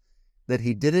 tells us that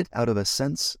he did it out of a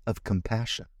sense of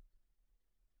compassion,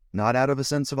 not out of a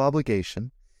sense of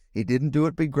obligation. He didn't do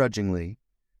it begrudgingly.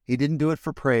 He didn't do it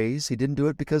for praise. He didn't do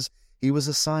it because he was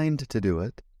assigned to do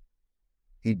it.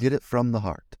 He did it from the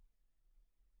heart.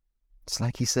 It's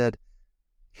like he said,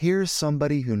 here's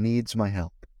somebody who needs my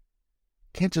help.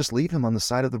 Can't just leave him on the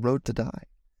side of the road to die.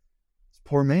 This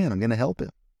poor man, I'm going to help him.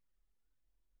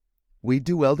 We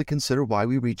do well to consider why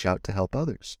we reach out to help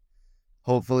others.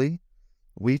 Hopefully,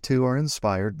 we too are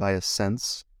inspired by a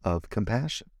sense of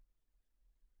compassion.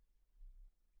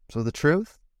 So the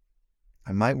truth,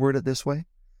 I might word it this way,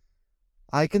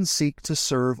 I can seek to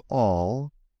serve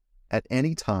all at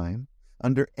any time,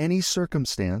 under any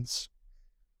circumstance,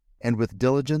 and with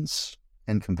diligence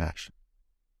and compassion.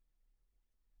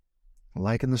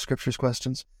 Like in the Scriptures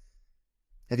questions,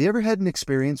 have you ever had an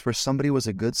experience where somebody was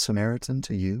a good Samaritan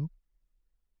to you?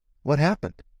 What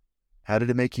happened? How did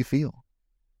it make you feel?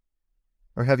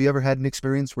 Or have you ever had an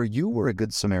experience where you were a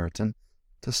good Samaritan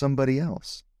to somebody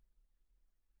else?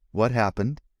 What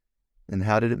happened, and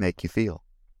how did it make you feel?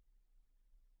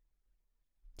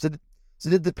 So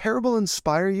did the parable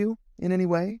inspire you in any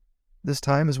way this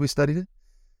time as we studied it?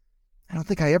 I don't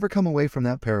think I ever come away from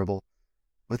that parable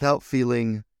without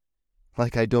feeling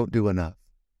like I don't do enough.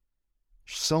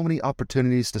 So many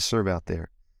opportunities to serve out there.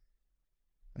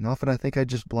 And often I think I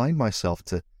just blind myself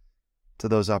to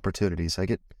those opportunities. I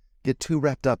get too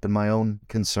wrapped up in my own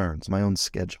concerns, my own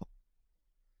schedule.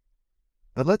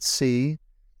 But let's see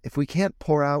if we can't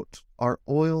pour out our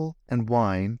oil and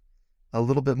wine a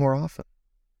little bit more often.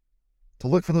 To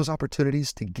look for those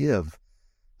opportunities to give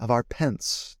of our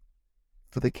pence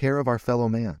for the care of our fellow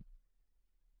man.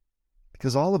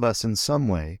 Because all of us in some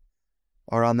way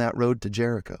are on that road to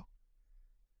Jericho.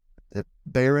 That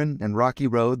barren and rocky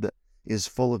road that is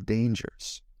full of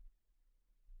dangers.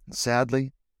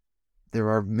 Sadly, there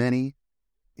are many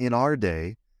in our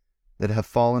day that have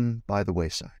fallen by the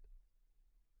wayside.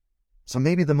 So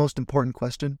maybe the most important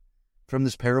question from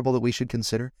this parable that we should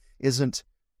consider isn't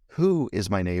who is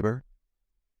my neighbor,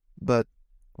 but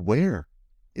where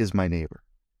is my neighbor?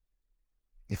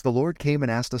 If the Lord came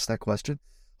and asked us that question,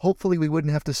 hopefully we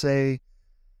wouldn't have to say,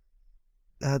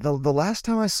 the last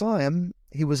time I saw him,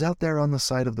 he was out there on the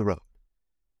side of the road.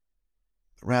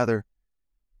 Rather,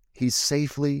 he's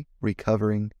safely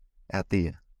recovering at the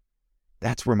inn.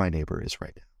 That's where my neighbor is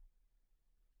right now.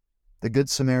 The Good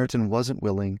Samaritan wasn't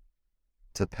willing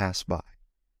to pass by.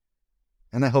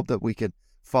 And I hope that we could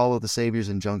follow the Savior's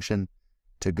injunction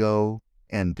to go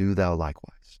and do thou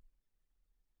likewise.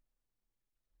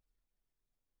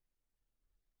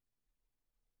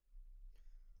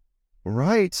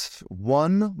 Right,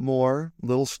 one more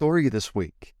little story this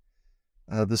week.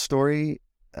 The story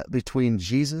between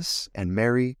Jesus and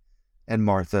Mary and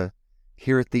Martha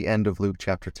here at the end of Luke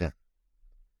chapter 10.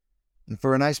 And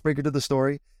for an icebreaker to the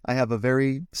story, I have a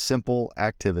very simple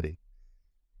activity.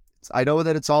 I know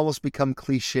that it's almost become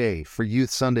cliche for youth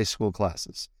Sunday school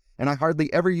classes, and I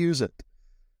hardly ever use it.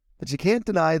 But you can't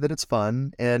deny that it's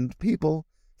fun, and people,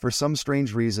 for some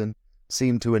strange reason,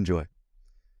 seem to enjoy it.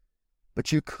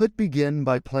 But you could begin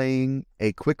by playing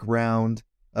a quick round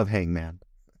of Hangman.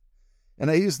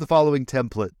 And I use the following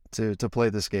template to play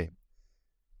this game.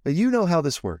 But you know how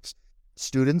this works.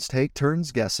 Students take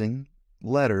turns guessing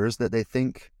letters that they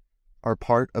think are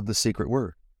part of the secret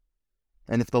word.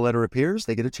 And if the letter appears,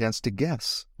 they get a chance to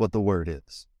guess what the word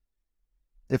is.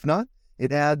 If not,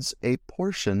 it adds a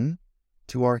portion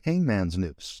to our hangman's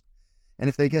noose. And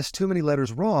if they guess too many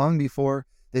letters wrong before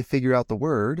they figure out the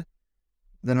word,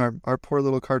 then our poor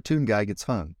little cartoon guy gets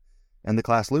hung, and the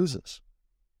class loses.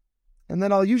 And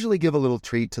then I'll usually give a little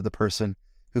treat to the person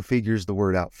who figures the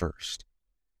word out first.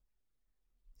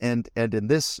 And in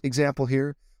this example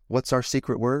here, what's our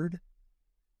secret word?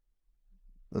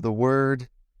 The word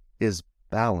is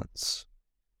balance.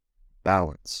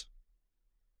 Balance.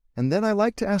 And then I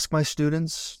like to ask my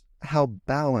students how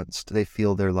balanced they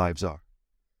feel their lives are.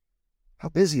 How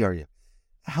busy are you?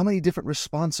 How many different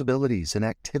responsibilities and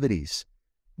activities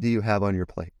do you have on your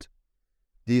plate?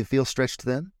 Do you feel stretched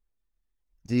thin?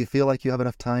 Do you feel like you have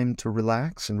enough time to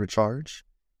relax and recharge?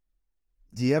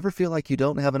 Do you ever feel like you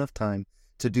don't have enough time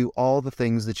to do all the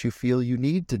things that you feel you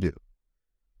need to do,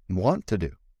 want to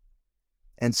do,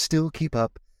 and still keep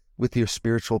up with your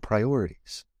spiritual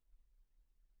priorities?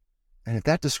 And if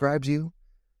that describes you,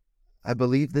 I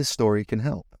believe this story can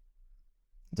help.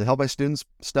 To help my students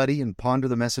study and ponder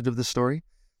the message of this story,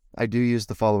 I do use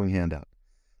the following handout.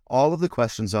 All of the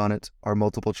questions on it are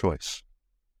multiple choice.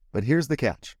 But here's the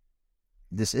catch.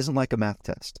 This isn't like a math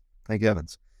test. Thank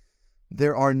heavens.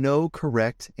 There are no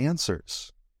correct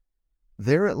answers.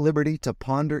 They're at liberty to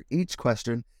ponder each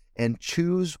question and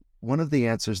choose one of the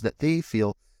answers that they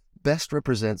feel best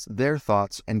represents their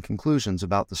thoughts and conclusions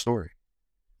about the story.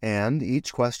 And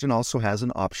each question also has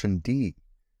an option D,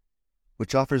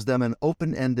 which offers them an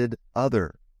open-ended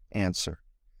other answer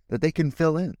that they can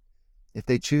fill in if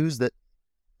they choose that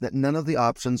none of the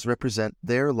options represent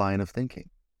their line of thinking.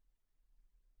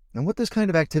 And what this kind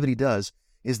of activity does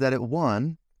is that it,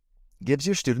 one, gives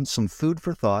your students some food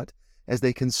for thought as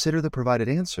they consider the provided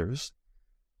answers,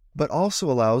 but also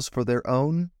allows for their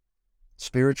own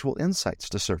spiritual insights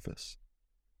to surface.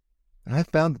 And I've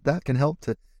found that can help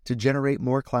to generate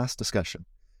more class discussion,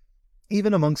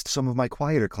 even amongst some of my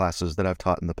quieter classes that I've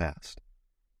taught in the past.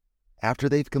 After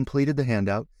they've completed the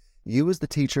handout, you as the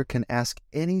teacher can ask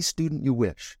any student you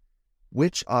wish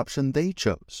which option they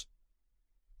chose,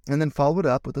 and then follow it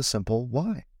up with a simple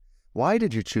why. Why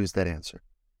did you choose that answer?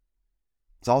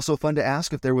 It's also fun to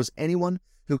ask if there was anyone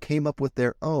who came up with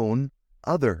their own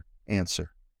other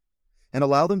answer, and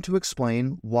allow them to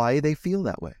explain why they feel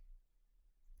that way.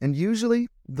 And usually,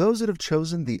 those that have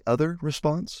chosen the other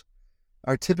response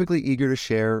are typically eager to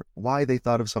share why they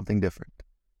thought of something different.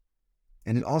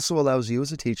 And it also allows you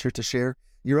as a teacher to share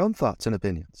your own thoughts and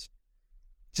opinions.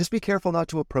 Just be careful not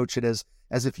to approach it as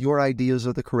if your ideas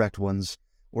are the correct ones,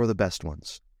 or the best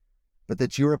ones, but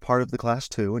that you're a part of the class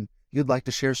too, and you'd like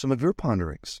to share some of your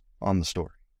ponderings on the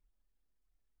story.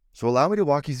 So allow me to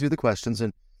walk you through the questions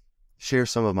and share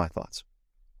some of my thoughts.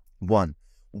 1.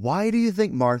 Why do you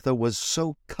think Martha was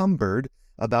so cumbered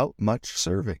about much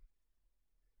serving?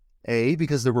 A,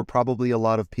 because there were probably a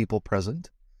lot of people present.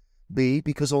 B,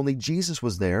 because only Jesus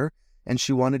was there and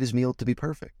she wanted his meal to be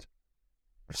perfect.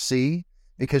 Or C,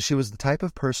 because she was the type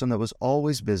of person that was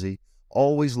always busy,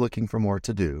 always looking for more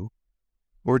to do.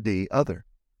 Or D, other.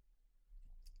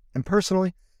 And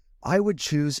personally, I would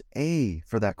choose A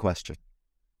for that question.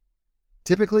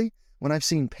 Typically, when I've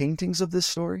seen paintings of this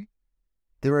story,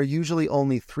 there are usually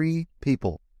only 3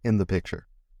 people in the picture: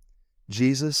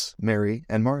 Jesus, Mary,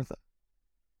 and Martha.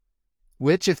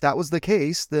 Which, if that was the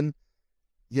case, then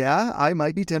yeah, I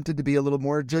might be tempted to be a little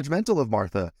more judgmental of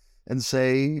Martha and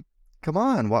say, come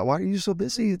on, why are you so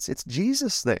busy? It's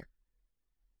Jesus there.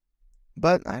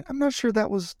 But I'm not sure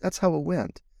that's how it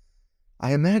went.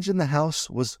 I imagine the house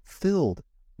was filled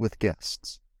with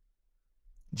guests.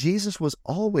 Jesus was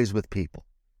always with people.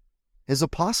 His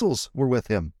apostles were with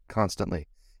him constantly,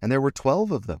 and there were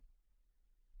 12 of them.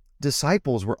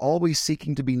 Disciples were always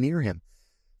seeking to be near him.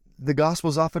 The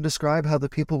Gospels often describe how the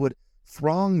people would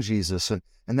throng Jesus and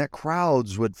that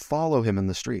crowds would follow him in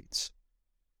the streets.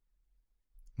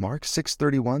 Mark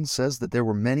 6:31 says that there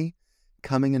were many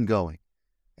coming and going,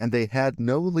 and they had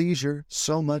no leisure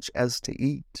so much as to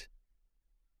eat.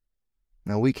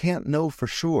 Now, we can't know for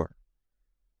sure.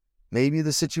 Maybe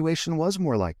the situation was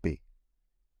more like B.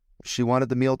 She wanted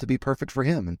the meal to be perfect for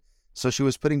him, and so she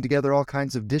was putting together all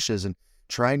kinds of dishes and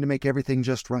trying to make everything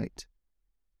just right.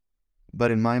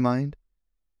 But in my mind,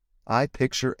 I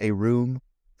picture a room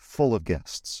full of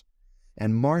guests,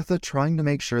 and Martha trying to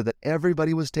make sure that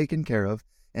everybody was taken care of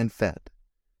and fed.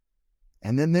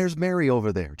 And then there's Mary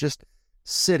over there, just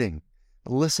sitting,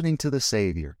 listening to the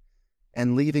Savior,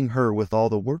 and leaving her with all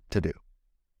the work to do.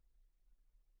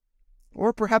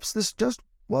 Or perhaps this just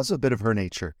was a bit of her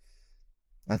nature.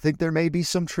 I think there may be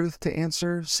some truth to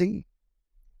answer C.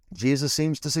 Jesus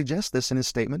seems to suggest this in his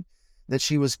statement, that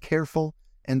she was careful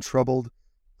and troubled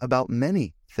about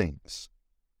many things,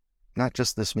 not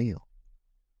just this meal.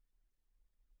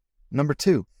 Number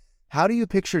 2, how do you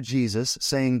picture Jesus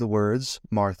saying the words,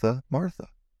 Martha, Martha?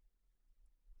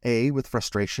 A, with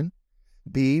frustration,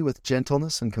 B, with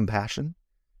gentleness and compassion,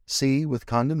 C, with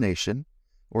condemnation,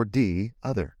 or D,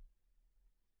 other?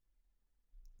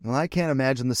 Well, I can't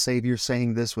imagine the Savior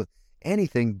saying this with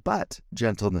anything but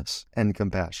gentleness and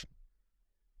compassion.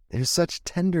 There's such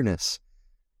tenderness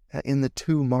in the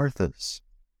 2 Marthas.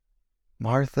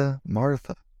 Martha,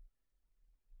 Martha,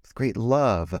 with great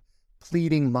love,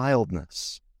 pleading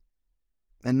mildness.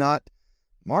 And not,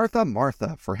 Martha,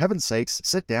 Martha, for heaven's sakes,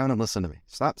 sit down and listen to me.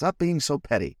 Stop being so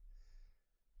petty.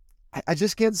 I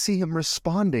just can't see him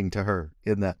responding to her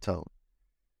in that tone.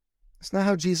 It's not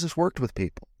how Jesus worked with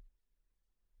people.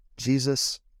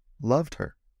 Jesus loved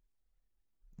her.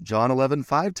 John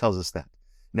 11:5 tells us that.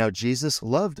 Now Jesus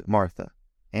loved Martha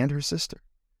and her sister.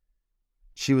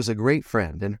 She was a great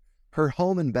friend, and her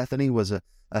home in Bethany was a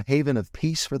haven of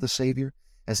peace for the Savior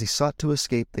as he sought to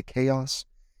escape the chaos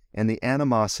and the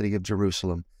animosity of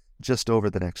Jerusalem just over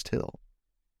the next hill.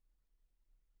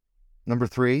 Number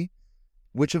 3,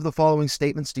 which of the following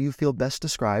statements do you feel best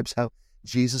describes how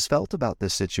Jesus felt about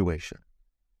this situation?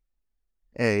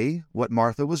 A, what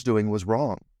Martha was doing was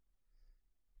wrong.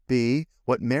 B,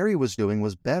 what Mary was doing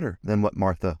was better than what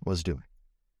Martha was doing.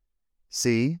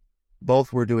 C,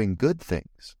 both were doing good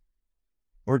things.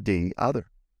 Or D,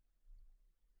 other.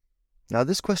 Now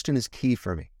this question is key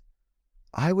for me.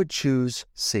 I would choose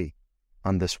C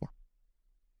on this one.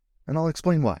 And I'll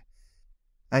explain why.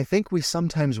 I think we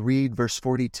sometimes read verse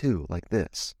 42 like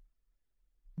this.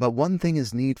 But one thing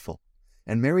is needful,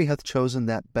 and Mary hath chosen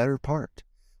that better part,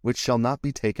 which shall not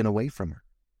be taken away from her.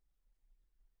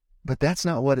 But that's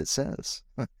not what it says.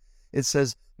 It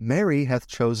says, Mary hath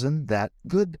chosen that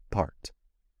good part.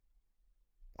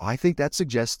 I think that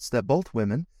suggests that both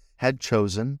women had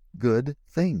chosen good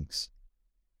things.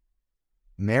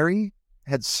 Mary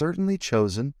had certainly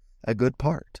chosen a good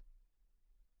part.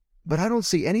 But I don't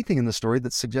see anything in the story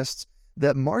that suggests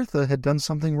that Martha had done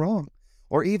something wrong,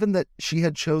 or even that she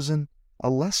had chosen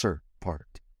a lesser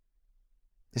part.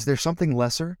 Is there something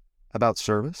lesser about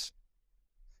service?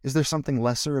 Is there something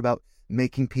lesser about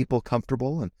making people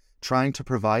comfortable and trying to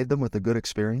provide them with a good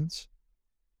experience?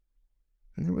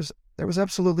 And there was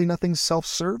absolutely nothing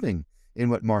self-serving in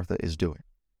what Martha is doing.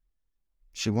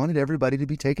 She wanted everybody to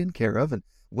be taken care of and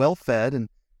well-fed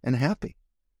and happy.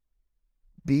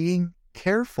 Being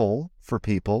careful for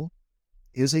people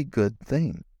is a good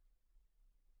thing.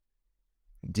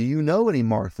 Do you know any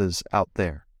Marthas out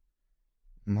there?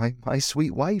 My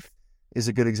sweet wife is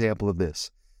a good example of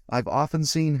this. I've often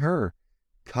seen her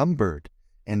cumbered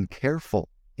and careful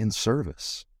in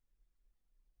service.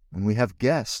 When we have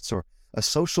guests or a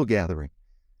social gathering,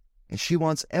 and she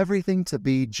wants everything to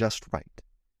be just right,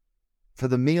 for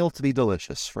the meal to be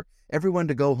delicious, for everyone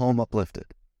to go home uplifted.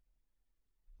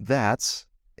 That's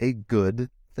a good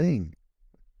thing.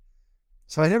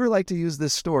 So I never like to use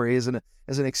this story as an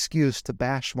excuse to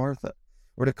bash Martha,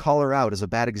 or to call her out as a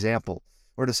bad example,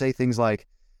 or to say things like,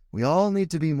 we all need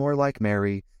to be more like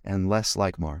Mary and less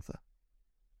like Martha.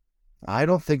 I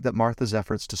don't think that Martha's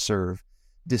efforts to serve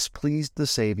displeased the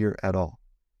Savior at all.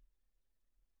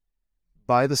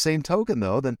 By the same token,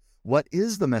 though, then what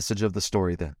is the message of the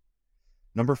story then?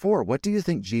 Number 4, what do you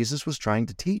think Jesus was trying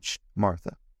to teach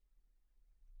Martha?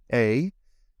 A,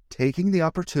 taking the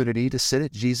opportunity to sit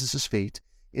at Jesus' feet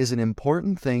is an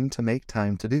important thing to make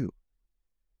time to do.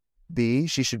 B,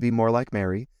 she should be more like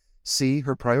Mary. C,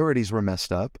 her priorities were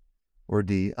messed up. Or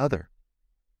D, other.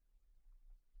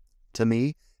 To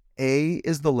me, A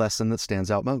is the lesson that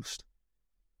stands out most.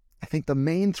 I think the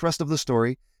main thrust of the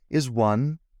story is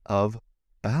one of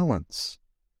balance.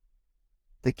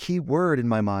 The key word in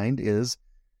my mind is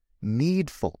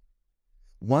needful.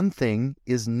 One thing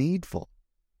is needful,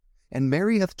 and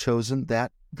Mary hath chosen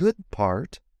that good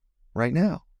part right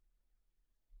now.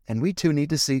 And we too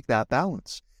need to seek that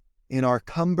balance. In our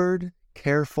cumbered,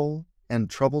 careful, and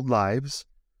troubled lives,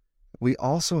 we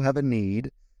also have a need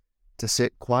to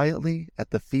sit quietly at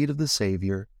the feet of the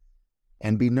Savior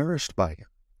and be nourished by Him.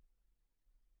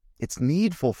 It's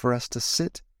needful for us to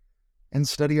sit and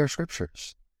study our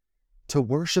scriptures, to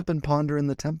worship and ponder in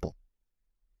the temple,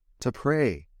 to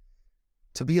pray,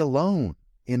 to be alone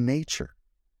in nature,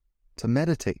 to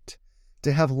meditate,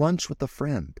 to have lunch with a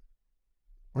friend,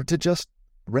 or to just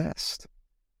rest.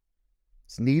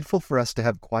 It's needful for us to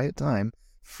have quiet time,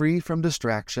 free from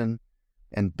distraction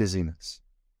and busyness.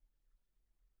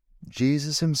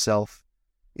 Jesus himself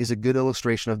is a good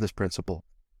illustration of this principle.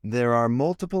 There are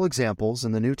multiple examples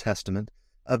in the New Testament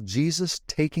of Jesus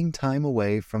taking time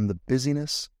away from the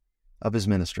busyness of his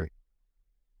ministry,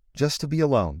 just to be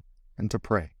alone and to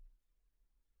pray.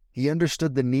 He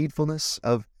understood the needfulness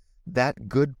of that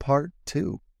good part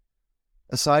too,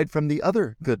 aside from the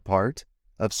other good part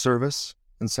of service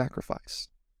and sacrifice.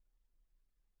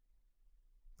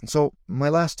 And so my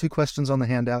last 2 questions on the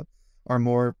handout are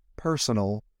more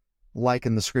personal, like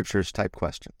in the scriptures type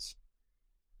questions.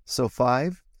 So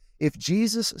 5, if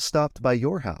Jesus stopped by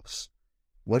your house,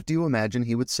 what do you imagine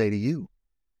he would say to you?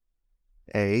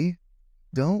 A,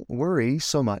 don't worry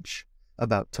so much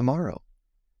about tomorrow.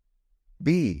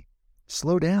 B,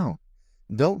 slow down.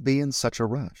 Don't be in such a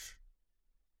rush.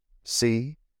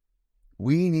 C,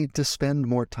 we need to spend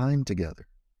more time together.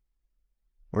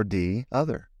 Or D,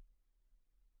 other.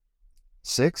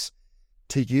 6,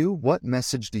 to you, what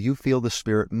message do you feel the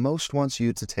Spirit most wants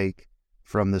you to take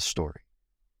from this story?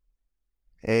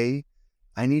 A,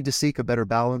 I need to seek a better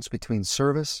balance between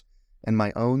service and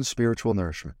my own spiritual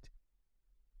nourishment.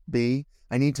 B,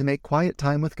 I need to make quiet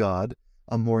time with God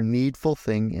a more needful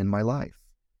thing in my life.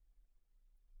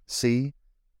 C,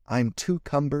 I'm too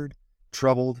cumbered,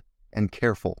 troubled, and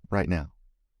careful right now.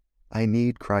 I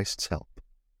need Christ's help.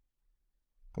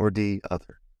 Or D,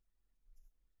 other.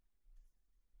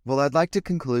 Well, I'd like to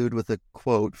conclude with a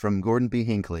quote from Gordon B.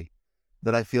 Hinckley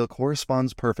that I feel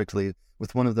corresponds perfectly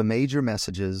with one of the major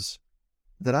messages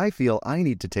that I feel I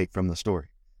need to take from the story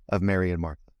of Mary and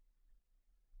Martha.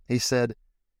 He said,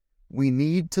 we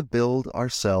need to build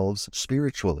ourselves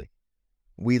spiritually.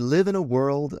 We live in a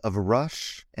world of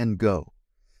rush and go,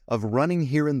 of running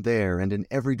here and there and in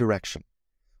every direction.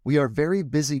 We are very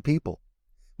busy people.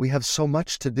 We have so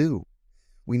much to do.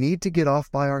 We need to get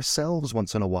off by ourselves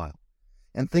once in a while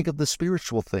and think of the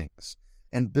spiritual things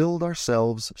and build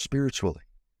ourselves spiritually.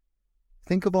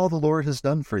 Think of all the Lord has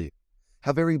done for you,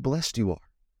 how very blessed you are.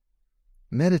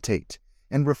 Meditate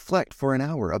and reflect for an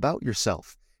hour about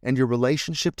yourself and your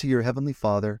relationship to your Heavenly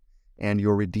Father and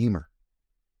your Redeemer.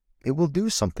 It will do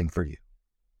something for you.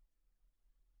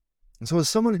 And so as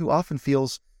someone who often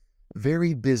feels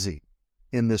very busy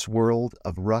in this world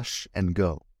of rush and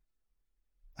go,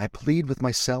 I plead with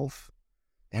myself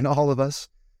and all of us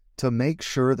to make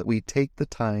sure that we take the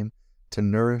time to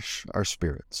nourish our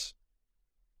spirits,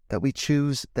 that we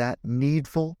choose that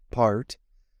needful part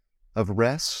of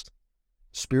rest,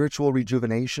 spiritual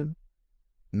rejuvenation,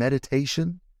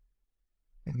 meditation,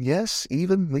 and yes,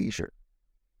 even leisure.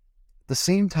 At the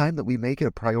same time that we make it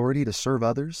a priority to serve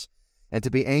others and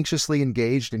to be anxiously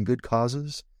engaged in good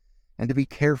causes and to be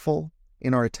careful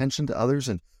in our attention to others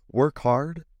and work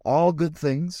hard, all good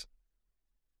things,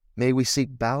 May we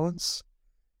seek balance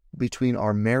between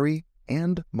our Mary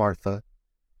and Martha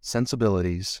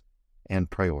sensibilities and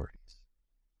priorities.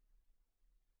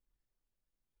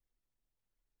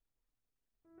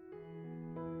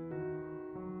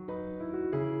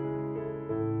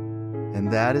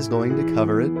 And that is going to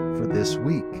cover it for this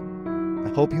week. I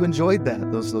hope you enjoyed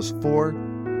that, those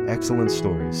 4 excellent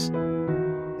stories.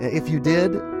 If you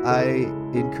did, I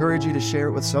encourage you to share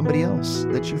it with somebody else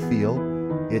that you feel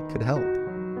it could help.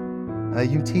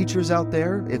 You teachers out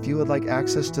there, if you would like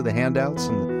access to the handouts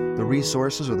and the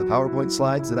resources or the PowerPoint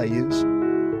slides that I use,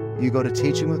 you go to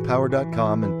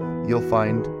teachingwithpower.com and you'll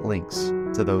find links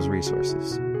to those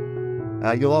resources.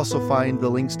 You'll also find the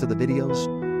links to the videos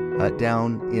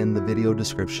down in the video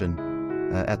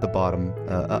description at the bottom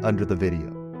under the video.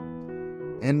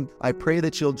 And I pray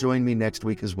that you'll join me next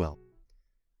week as well.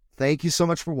 Thank you so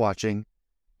much for watching.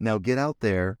 Now get out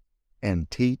there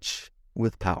and teach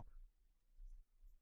with power.